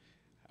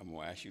 I'm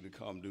going to ask you to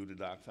come do the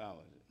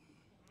doxology,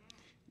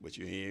 but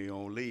you ain't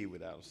going to leave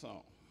without a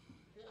song.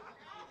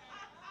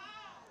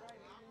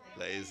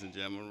 Ladies and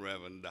gentlemen,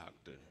 Reverend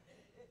Dr.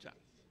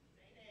 Johnson.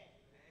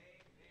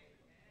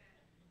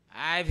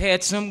 I've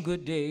had some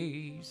good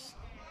days.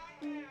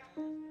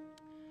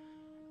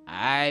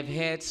 I've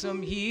had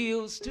some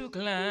hills to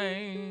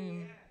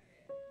climb.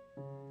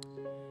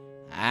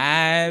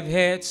 I've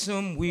had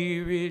some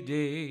weary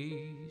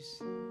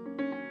days.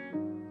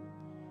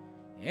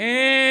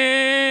 And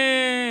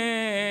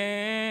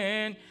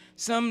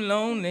some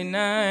lonely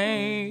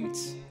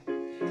nights.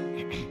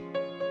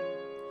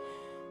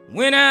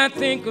 When I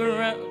think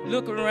around,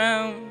 look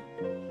around,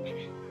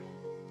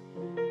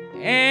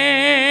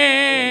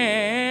 and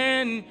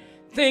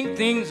think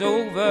things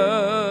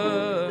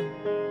over,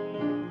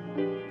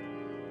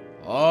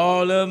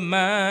 all of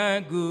my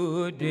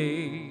good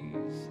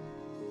days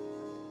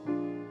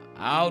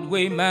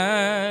outweigh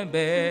my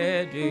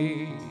bad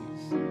days.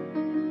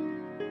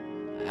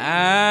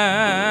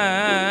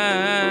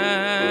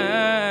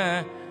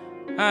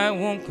 I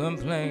won't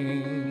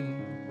complain.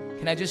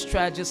 Can I just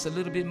try just a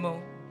little bit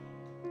more?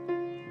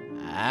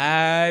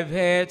 I've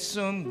had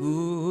some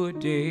good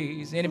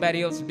days.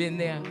 Anybody else been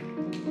there?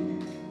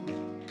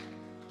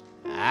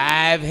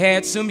 I've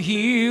had some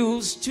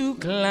hills to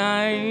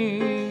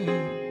climb.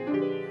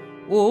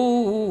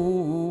 Oh,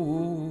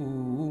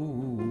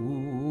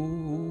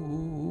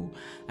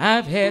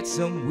 I've had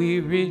some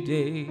weary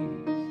days.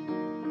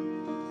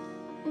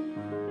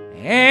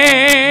 And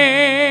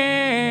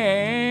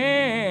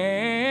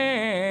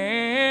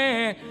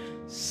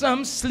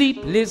some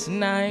sleepless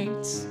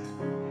nights.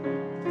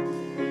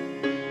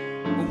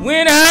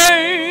 When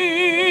I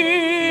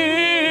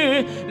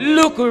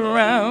look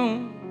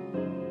around,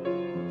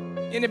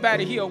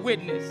 anybody here a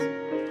witness?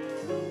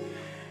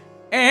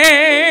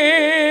 And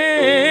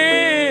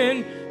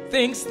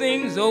thinks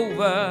things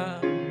over,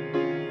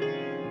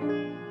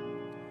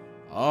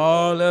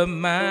 all of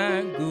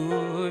my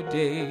good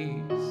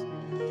days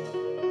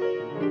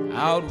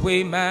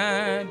outweigh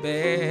my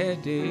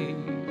bad days.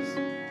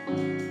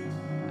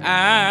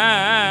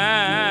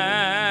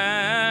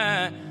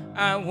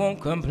 I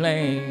won't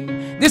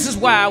complain. This is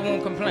why I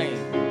won't complain.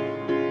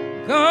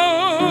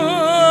 God's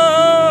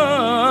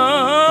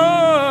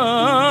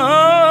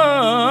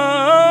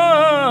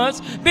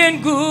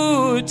been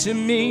good to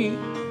me.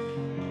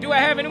 Do I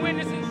have any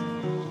witnesses?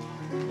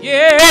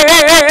 Yes,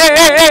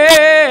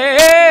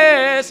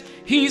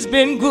 he's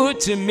been good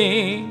to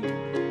me.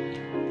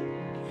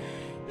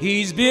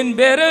 He's been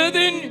better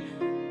than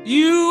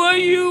you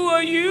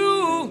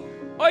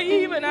or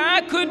even I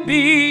could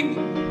be.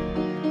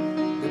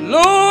 The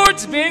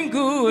Lord's been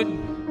good.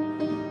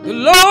 The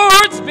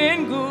Lord's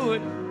been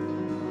good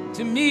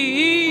to me.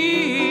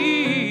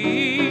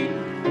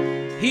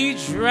 He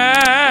dries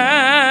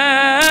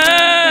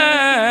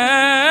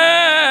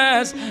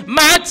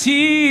my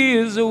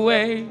tears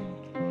away.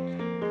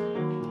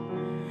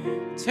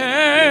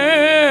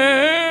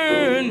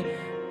 Turn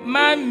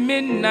my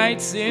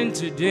midnights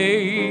into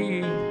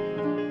day.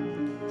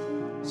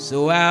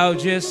 So I'll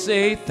just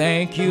say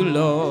thank you,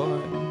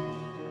 Lord.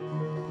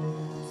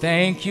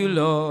 Thank you,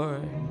 Lord.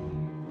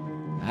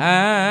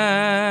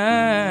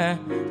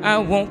 I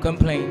won't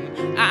complain.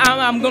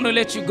 I'm going to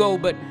let you go,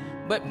 but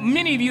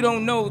many of you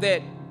don't know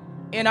that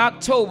in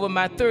October,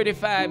 my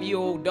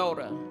 35-year-old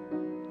daughter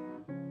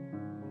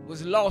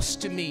was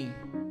lost to me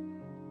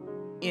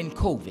in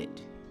COVID.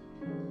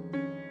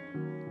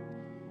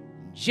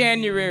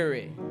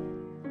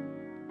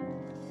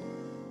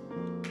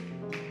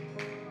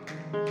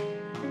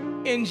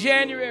 In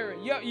January,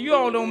 you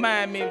all don't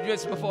mind me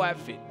just before I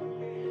fit.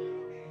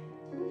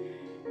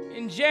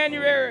 In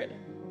January,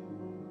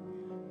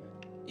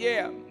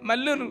 my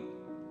little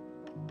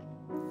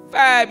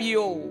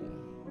 5-year-old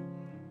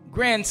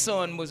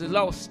grandson was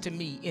lost to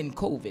me in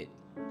COVID.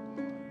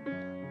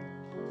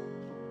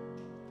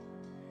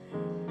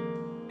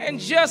 And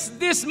just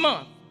this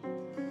month,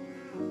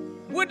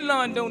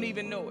 Woodlawn don't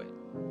even know it.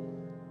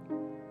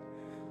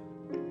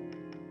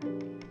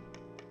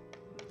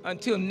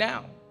 Until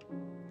now.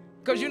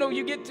 Because you know,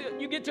 you get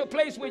to a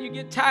place where you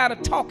get tired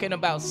of talking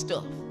about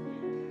stuff.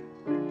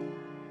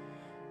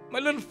 My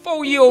little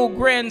 4-year-old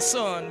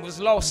grandson was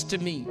lost to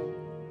me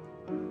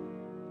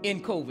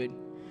in COVID.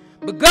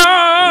 But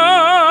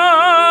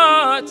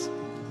God's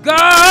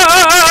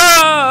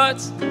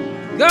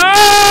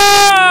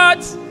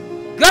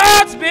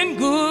been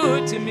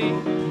good to me.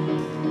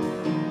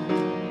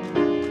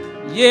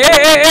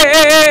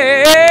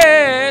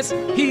 Yes,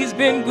 he's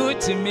been good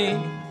to me.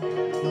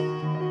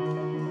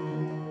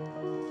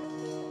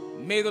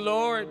 May the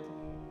Lord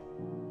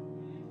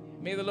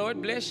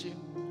bless you.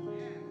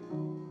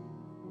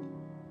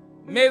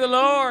 May the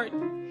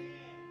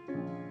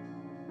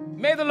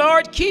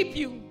Lord keep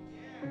you.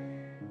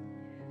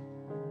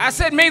 I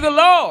said, may the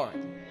Lord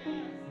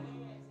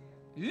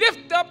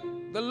lift up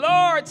the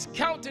Lord's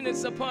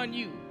countenance upon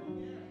you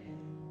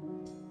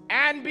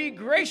and be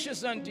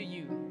gracious unto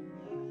you.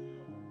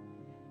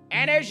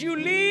 And as you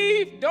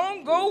leave,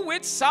 don't go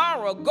with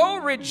sorrow, go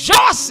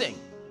rejoicing,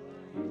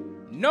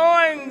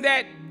 knowing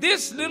that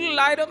this little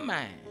light of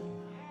mine,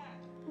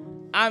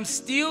 I'm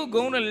still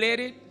going to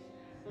let it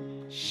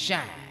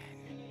shine.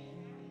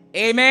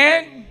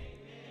 Amen?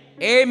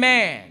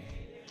 Amen.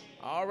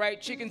 All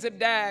right, chickens have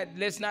died.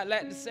 Let's not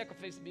let the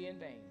sacrifice be in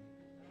vain.